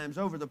times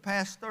over the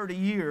past 30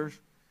 years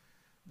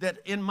that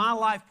in my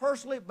life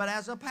personally, but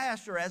as a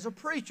pastor, as a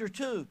preacher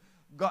too,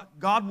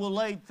 God will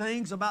lay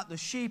things about the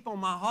sheep on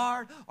my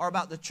heart or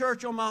about the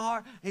church on my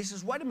heart. He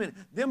says, wait a minute,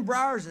 them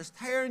briars is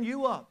tearing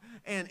you up.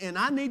 And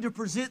I need to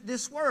present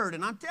this word.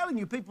 And I'm telling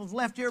you, people have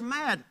left here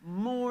mad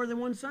more than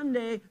one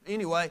Sunday.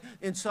 Anyway,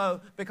 and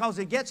so because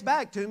it gets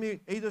back to me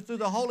either through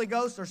the Holy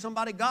Ghost or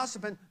somebody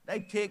gossiping, they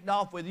ticked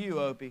off with you,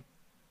 Opie.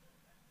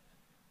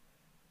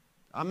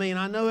 I mean,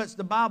 I know it's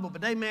the Bible,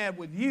 but they mad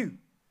with you.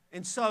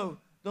 And so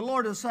the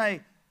Lord will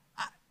say,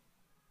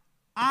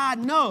 I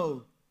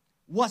know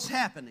what's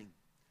happening.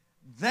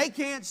 They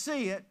can't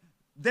see it.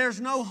 There's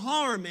no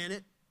harm in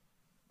it.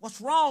 What's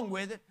wrong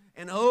with it?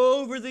 And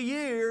over the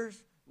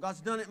years,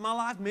 God's done it in my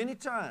life many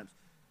times.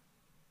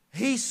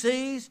 He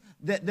sees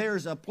that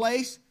there's a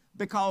place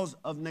because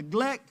of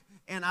neglect,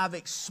 and I've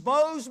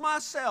exposed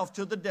myself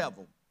to the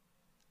devil.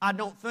 I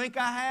don't think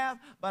I have,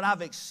 but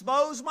I've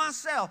exposed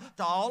myself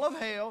to all of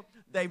hell.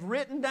 They've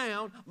written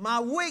down my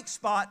weak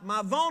spot,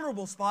 my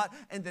vulnerable spot,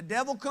 and the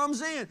devil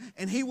comes in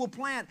and he will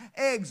plant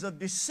eggs of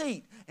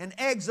deceit and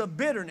eggs of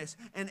bitterness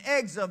and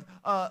eggs of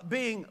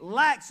being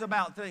lax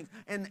about things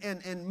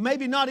and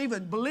maybe not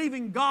even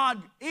believing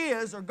God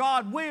is or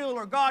God will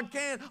or God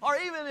can or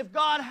even if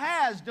God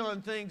has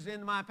done things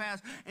in my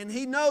past, and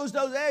he knows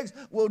those eggs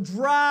will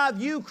drive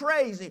you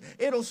crazy.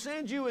 It'll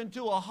send you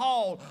into a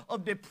hall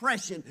of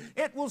depression.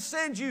 It will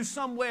send you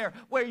somewhere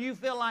where you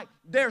feel like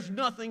there's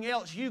nothing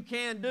else you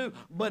can do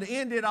but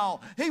end it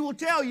all. He will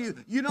tell you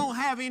you don't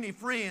have any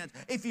friends.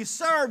 If you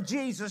serve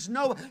Jesus,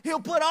 no,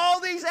 he'll put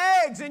all these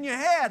eggs in your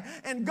head,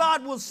 and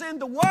God will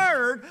send the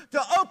word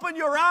to open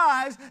your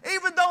eyes,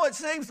 even though it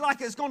seems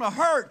like it's going to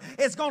hurt,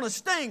 it's going to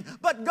sting.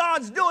 But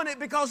God's doing it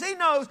because he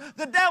knows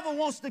the devil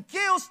wants to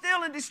kill,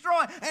 steal, and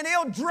destroy, and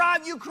he'll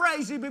drive you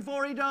crazy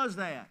before he does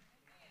that.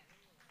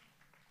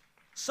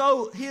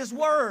 So his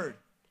word,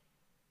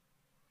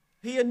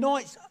 he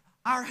anoints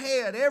our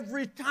head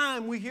every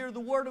time we hear the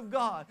word of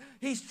God.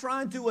 He's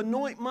trying to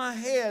anoint my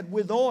head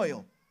with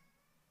oil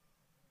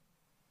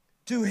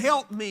to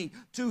help me,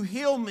 to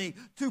heal me,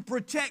 to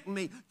protect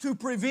me, to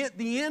prevent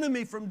the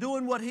enemy from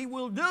doing what he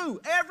will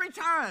do every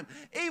time.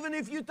 Even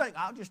if you think,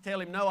 I'll just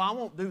tell him, no, I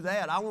won't do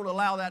that. I won't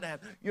allow that to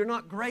happen. You're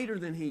not greater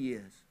than he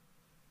is.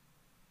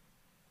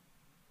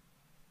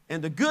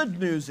 And the good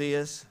news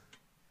is,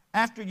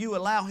 after you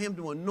allow him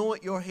to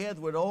anoint your head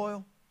with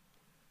oil,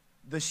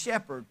 the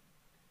shepherd,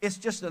 it's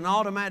just an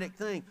automatic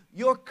thing.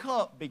 Your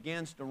cup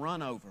begins to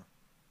run over.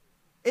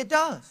 It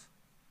does.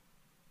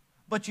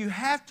 But you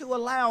have to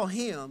allow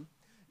him,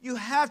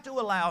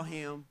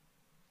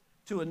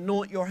 to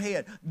anoint your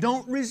head.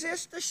 Don't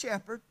resist the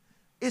shepherd.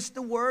 It's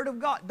the word of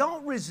God.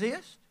 Don't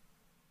resist.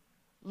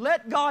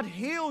 Let God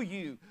heal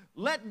you.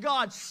 Let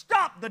God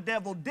stop the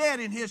devil dead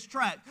in his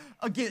tracks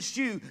against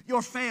you,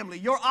 your family,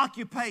 your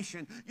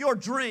occupation, your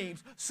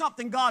dreams,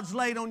 something God's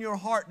laid on your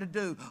heart to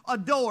do, a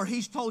door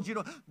he's told you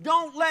to.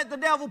 Don't let the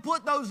devil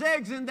put those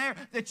eggs in there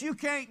that you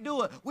can't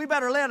do it. We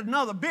better let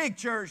another big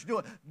church do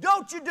it.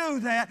 Don't you do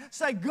that.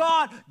 Say,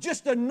 God,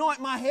 just anoint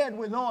my head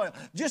with oil.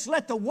 Just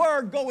let the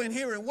word go in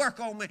here and work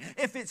on me.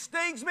 If it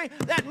stings me,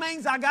 that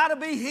means I got to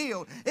be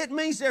healed. It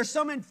means there's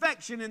some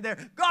infection in there.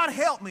 God,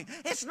 help me.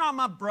 It's not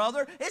my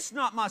brother. It's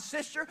not my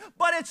sister.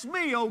 But it's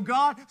me, oh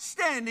God,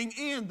 standing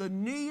in the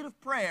need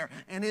of prayer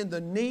and in the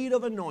need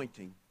of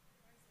anointing.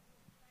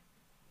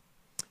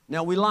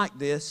 Now we like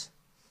this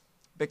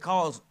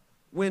because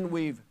when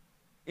we've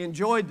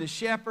enjoyed the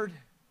shepherd,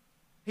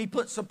 he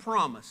puts a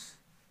promise.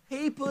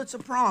 He puts a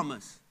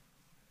promise.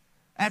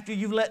 After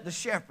you've let the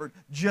shepherd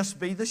just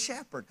be the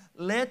shepherd.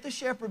 Let the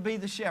shepherd be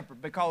the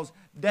shepherd, because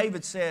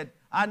David said,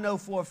 I know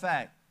for a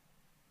fact,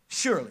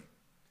 surely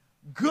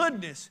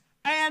goodness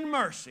and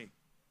mercy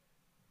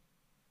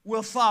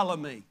will follow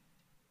me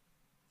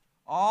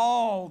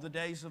all the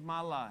days of my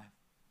life.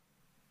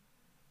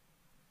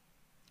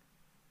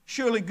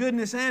 Surely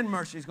goodness and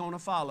mercy is going to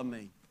follow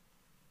me.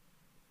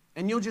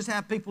 And you'll just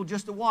have people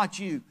just to watch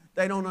you.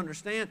 They don't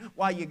understand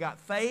why you got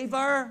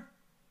favor,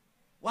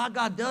 why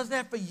God does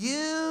that for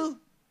you.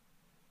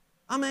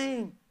 I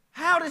mean,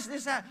 how does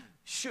this happen?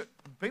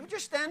 People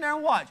just stand there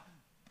and watch.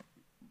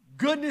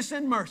 Goodness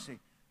and mercy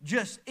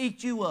just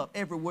eat you up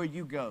everywhere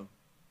you go.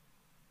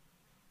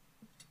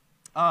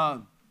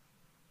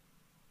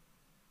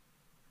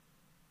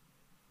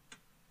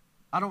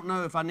 I don't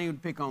know if I need to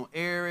pick on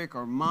Eric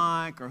or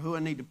Mike or who I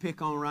need to pick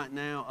on right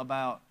now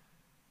about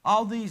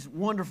all these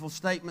wonderful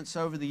statements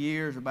over the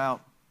years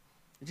about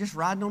just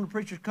riding on the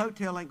preacher's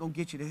coattail ain't going to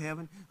get you to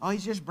heaven. Oh,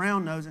 he's just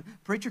brown-nosing.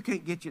 Preacher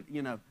can't get you,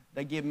 you know.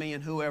 They give me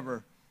and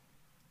whoever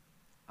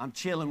I'm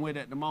chilling with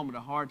at the moment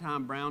a hard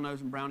time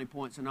brown-nosing, brownie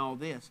points and all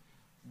this.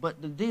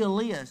 But the deal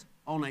is,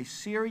 on a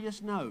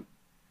serious note,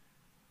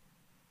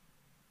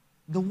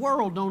 the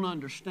world don't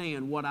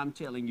understand what I'm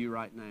telling you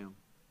right now.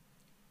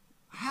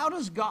 How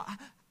does God,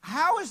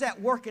 How is that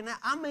working out?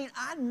 I mean,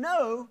 I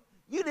know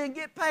you didn't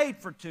get paid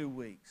for 2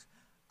 weeks.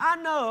 I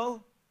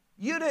know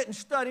you didn't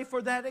study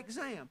for that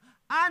exam.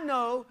 I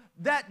know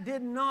that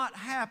did not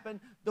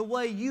happen the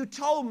way you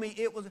told me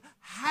it was.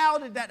 How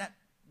did that happen?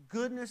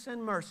 Goodness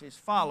and mercy is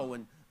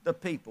following the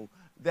people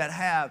that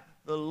have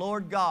the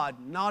Lord God,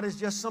 not as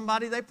just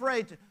somebody they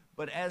pray to,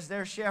 but as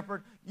their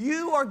shepherd.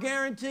 You are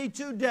guaranteed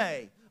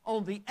today,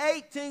 on the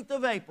 18th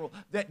of April,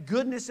 that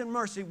goodness and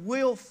mercy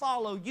will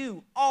follow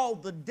you all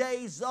the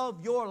days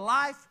of your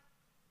life.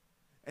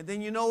 And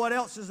then you know what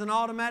else is an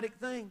automatic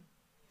thing?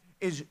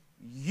 Is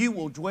you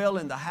will dwell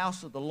in the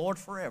house of the Lord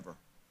forever.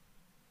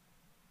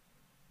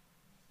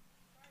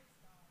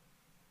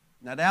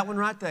 Now that one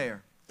right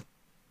there.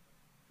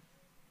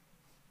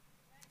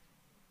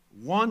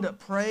 One that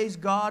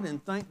praised God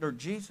and thanked her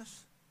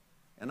Jesus.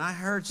 And I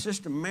heard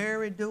Sister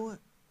Mary do it.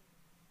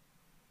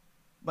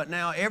 But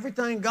now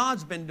everything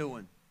God's been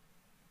doing.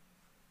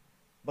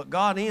 But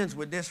God ends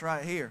with this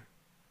right here.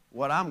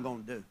 What I'm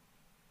going to do.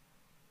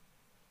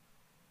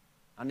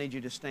 I need you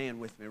to stand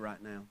with me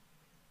right now.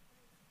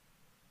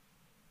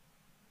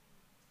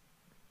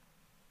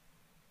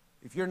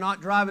 If you're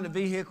not driving a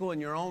vehicle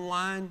and you're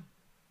online,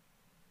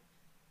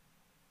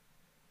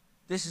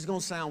 this is going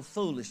to sound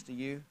foolish to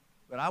you,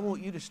 but I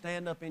want you to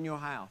stand up in your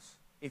house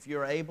if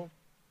you're able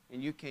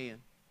and you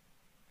can.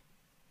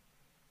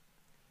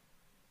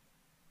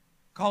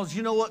 Because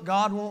you know what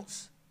God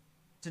wants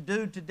to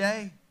do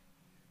today?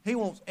 He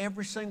wants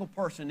every single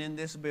person in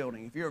this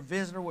building. If you're a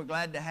visitor, we're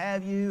glad to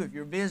have you. If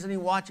you're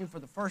visiting, watching for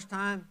the first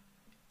time,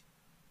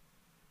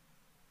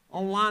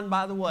 online,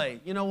 by the way,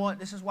 you know what?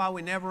 This is why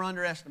we never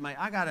underestimate.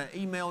 I got an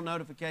email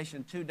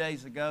notification 2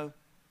 days ago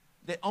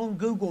that on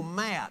Google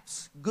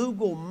Maps,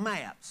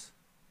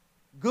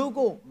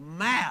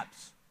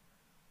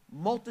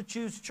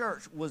 Multitudes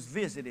Church was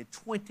visited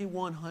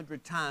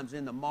 2,100 times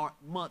in the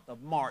month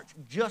of March,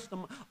 just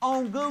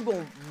on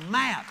Google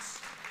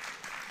Maps.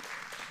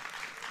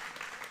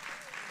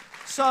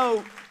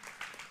 So,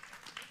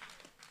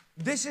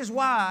 this is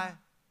why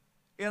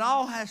it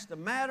all has to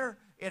matter.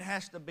 It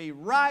has to be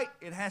right.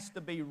 It has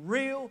to be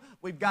real.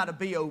 We've got to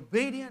be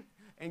obedient.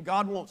 And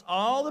God wants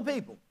all the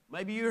people.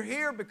 Maybe you're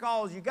here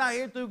because you got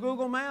here through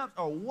Google Maps,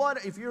 or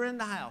what if you're in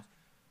the house.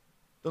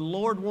 The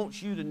Lord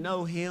wants you to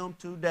know Him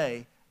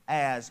today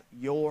as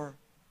your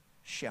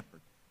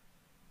shepherd.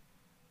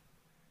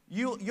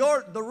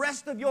 The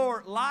rest of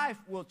your life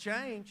will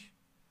change.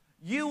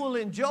 You will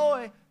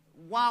enjoy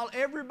while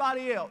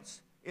everybody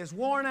else is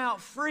worn out,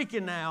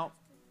 freaking out.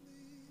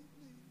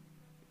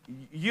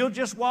 You'll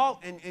just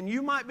walk, and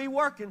you might be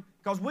working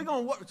because we're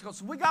going to work,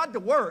 because we got to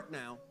work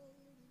now.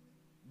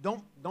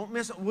 Don't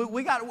miss it.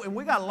 We got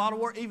a lot of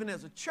work even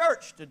as a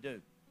church to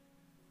do.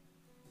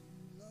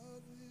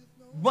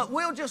 But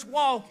we'll just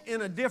walk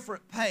in a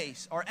different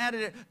pace or at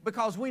it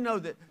because we know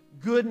that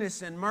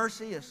goodness and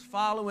mercy is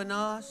following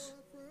us,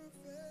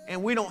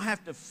 and we don't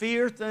have to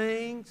fear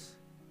things.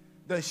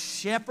 The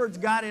shepherd's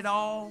got it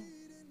all.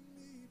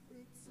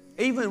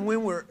 Even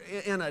when we're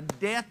in a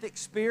death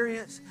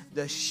experience,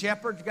 the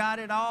shepherd's got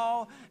it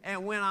all.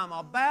 And when I'm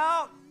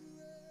about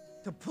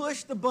to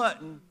push the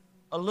button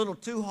a little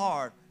too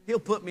hard, He'll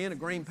put me in a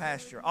green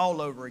pasture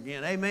all over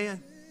again.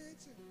 Amen?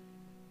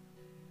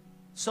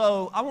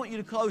 So I want you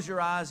to close your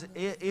eyes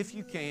if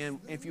you can,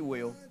 if you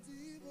will.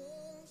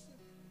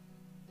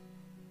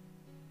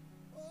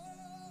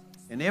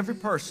 And every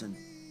person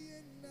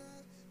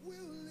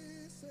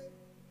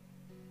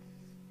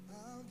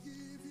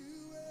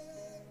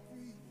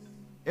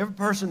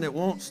that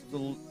wants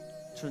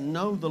to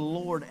know the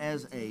Lord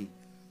as a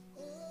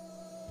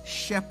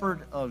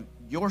shepherd of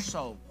your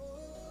soul,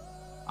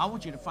 I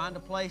want you to find a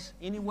place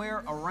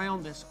anywhere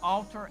around this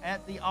altar,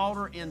 at the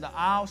altar, in the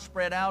aisle,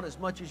 spread out as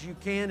much as you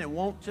can and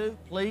want to.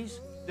 Please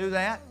do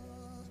that.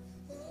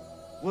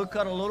 We'll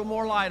cut a little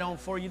more light on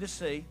for you to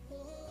see.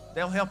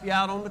 They'll help you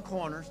out on the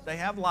corners. They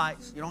have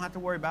lights. You don't have to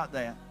worry about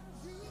that.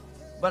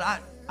 But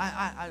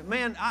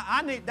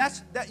I need,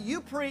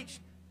 you preach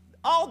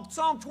all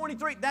Psalm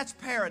 23, that's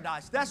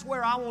paradise. That's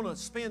where I want to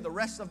spend the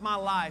rest of my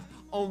life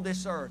on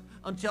this earth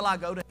until I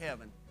go to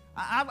heaven.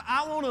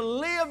 I want to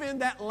live in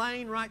that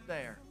lane right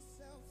there.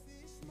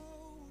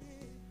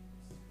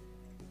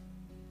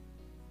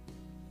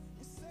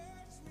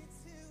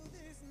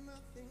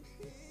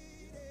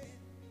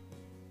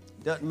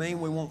 Doesn't mean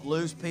we won't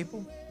lose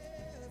people.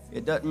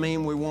 It doesn't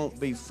mean we won't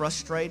be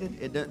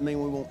frustrated. It doesn't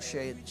mean we won't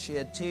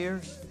shed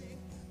tears.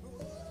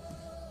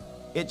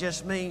 It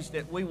just means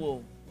that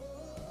we'll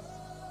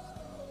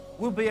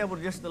be able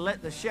to just to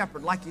let the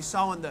shepherd, like you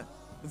saw in the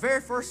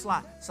very first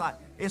slide,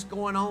 it's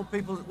going on.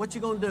 People, what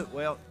you going to do?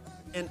 Well,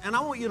 and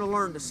I want you to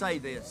learn to say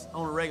this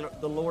on a regular,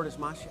 the Lord is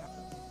my shepherd.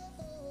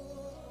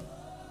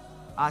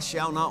 I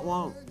shall not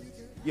want.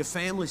 Your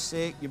family's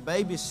sick, your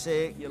baby's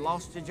sick, you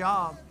lost your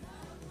job.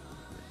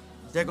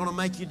 They're going to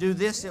make you do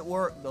this at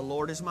work. The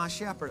Lord is my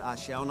shepherd. I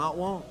shall not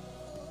want.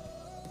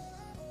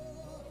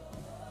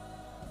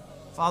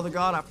 Father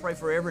God, I pray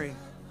for every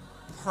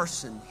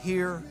person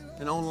here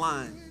and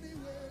online,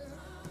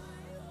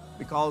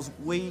 because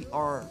we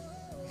are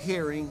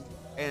hearing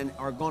and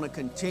are going to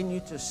continue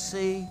to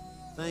see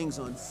things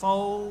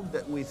unfold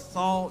that we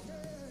thought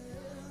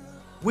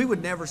we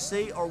would never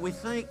see, or we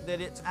think that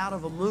it's out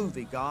of a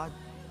movie, God.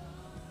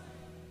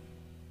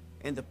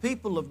 And the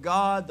people of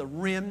God, the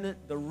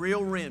remnant, the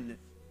real remnant,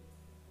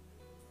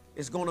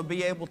 is going to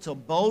be able to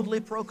boldly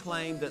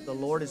proclaim that the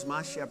Lord is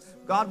my shepherd.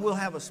 God will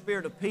have a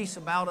spirit of peace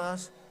about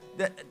us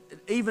that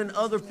even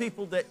other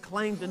people that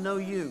claim to know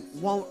you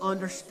won't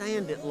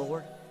understand it,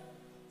 Lord.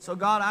 So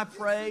God, I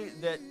pray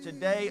that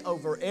today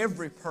over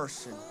every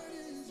person,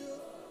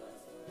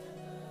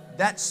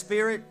 that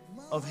spirit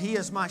of He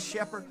is my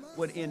shepherd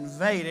would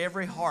invade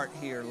every heart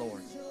here,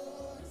 Lord.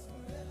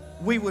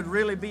 We would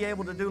really be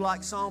able to do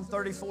like Psalm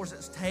 34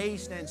 says,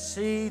 taste and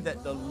see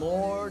that the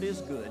Lord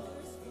is good.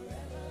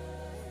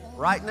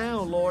 Right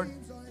now, Lord,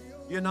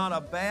 you're not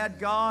a bad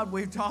God.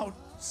 We've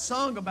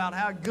sung about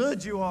how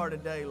good you are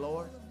today,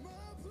 Lord.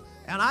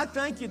 And I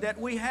thank you that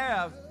we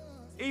have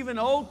even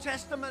Old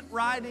Testament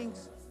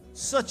writings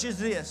such as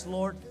this,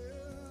 Lord,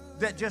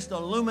 that just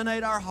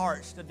illuminate our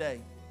hearts today.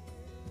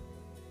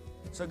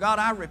 So God,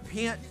 I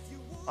repent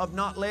of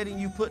not letting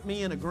you put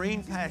me in a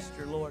green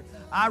pasture, Lord.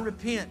 I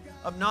repent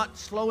of not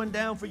slowing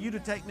down for you to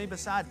take me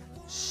beside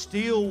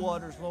still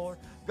waters, Lord.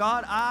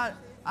 God,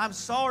 I'm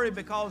sorry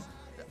because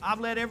I've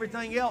let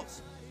everything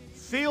else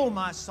fill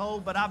my soul,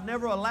 but I've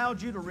never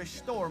allowed you to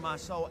restore my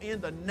soul. In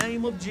the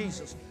name of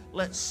Jesus,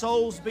 let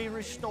souls be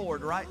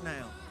restored right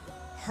now.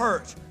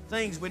 Hurt,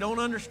 things we don't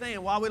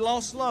understand, why we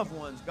lost loved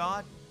ones,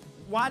 God.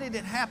 Why did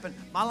it happen?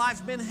 My life's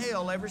been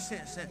hell ever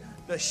since then.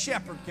 The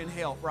shepherd can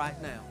help right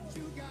now.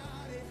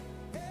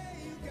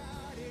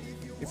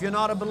 If you're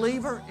not a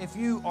believer, if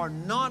you are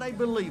not a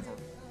believer,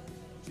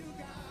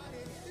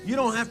 you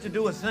don't have to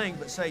do a thing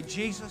but say,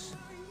 Jesus,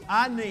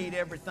 I need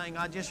everything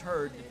I just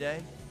heard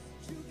today.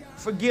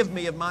 Forgive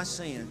me of my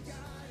sins.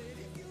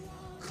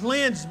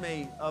 Cleanse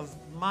me of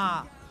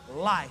my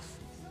life,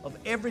 of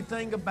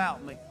everything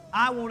about me.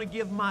 I want to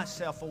give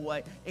myself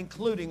away,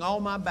 including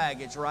all my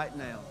baggage right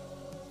now.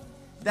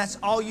 That's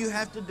all you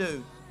have to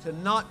do to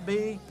not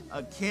be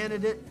a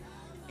candidate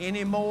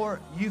anymore.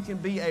 You can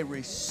be a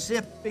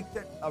recipient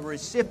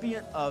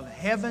of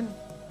heaven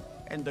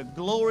and the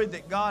glory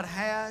that God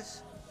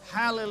has.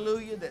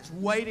 Hallelujah, that's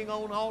waiting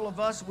on all of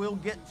us. We'll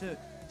get to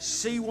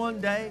see one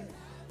day.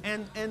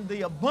 And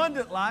the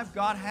abundant life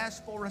God has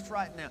for us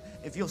right now.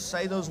 If you'll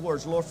say those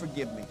words, Lord,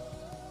 forgive me.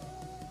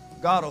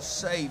 God will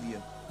save you.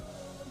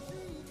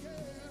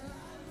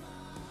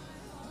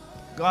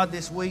 God,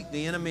 this week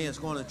the enemy is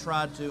going to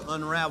try to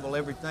unravel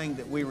everything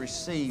that we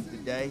receive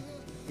today.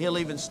 He'll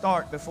even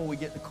start before we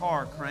get the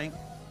car cranked.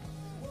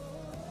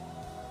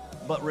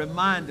 But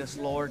remind us,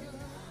 Lord,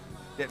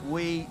 that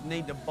we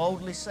need to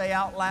boldly say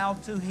out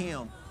loud to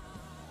Him,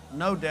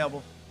 no,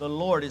 devil, the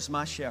Lord is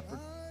my shepherd.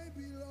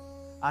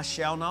 I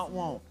shall not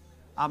want.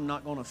 I'm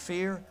not going to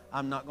fear.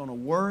 I'm not going to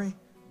worry.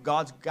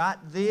 God's got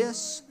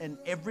this and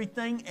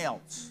everything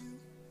else.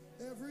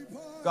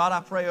 God, I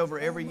pray over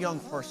every young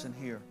person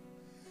here.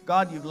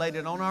 God, you've laid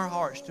it on our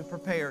hearts to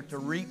prepare to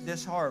reap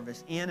this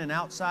harvest in and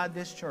outside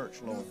this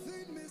church, Lord.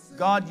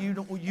 God, you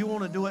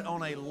want to do it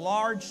on a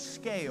large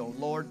scale,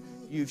 Lord.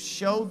 You've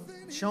shown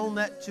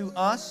that to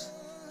us.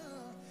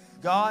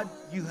 God,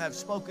 you have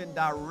spoken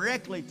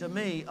directly to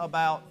me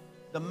about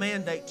the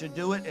mandate to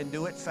do it and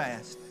do it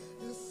fast.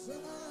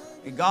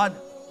 And God,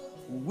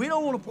 we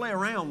don't want to play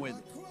around with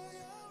it.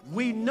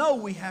 We know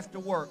we have to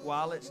work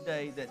while it's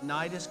day, that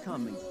night is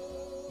coming.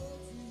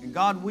 And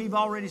God, we've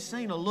already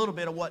seen a little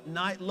bit of what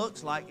night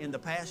looks like in the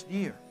past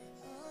year.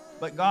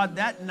 But God,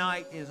 that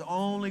night is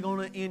only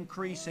going to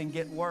increase and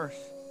get worse.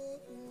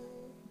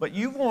 But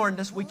you've warned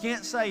us. We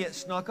can't say it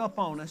snuck up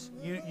on us.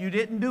 You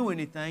didn't do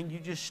anything. You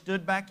just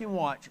stood back and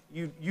watched.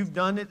 You've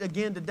done it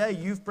again today.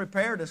 You've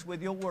prepared us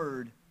with your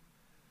word.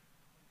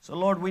 So,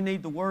 Lord, we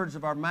need the words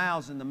of our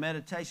mouths and the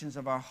meditations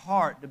of our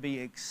heart to be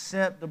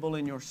acceptable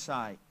in your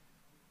sight.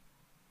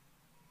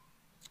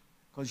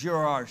 Because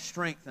you're our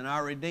strength and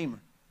our Redeemer.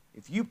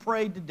 If you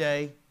prayed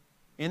today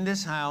in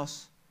this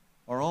house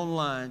or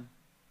online,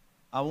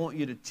 I want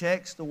you to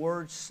text the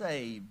word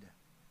SAVED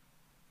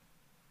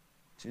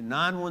to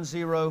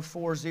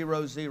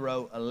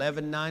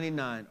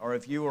 910-400-1199. Or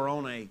if you are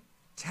on a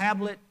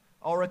tablet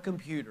or a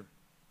computer,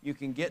 you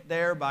can get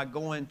there by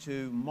going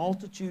to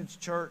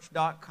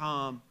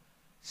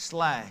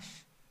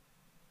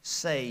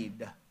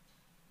multitudeschurch.com/saved.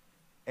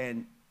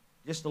 And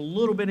just a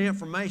little bit of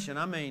information,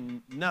 I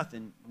mean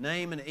nothing,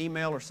 name and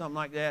email or something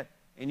like that,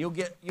 and you'll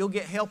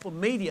get help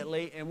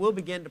immediately, and we'll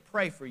begin to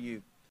pray for you.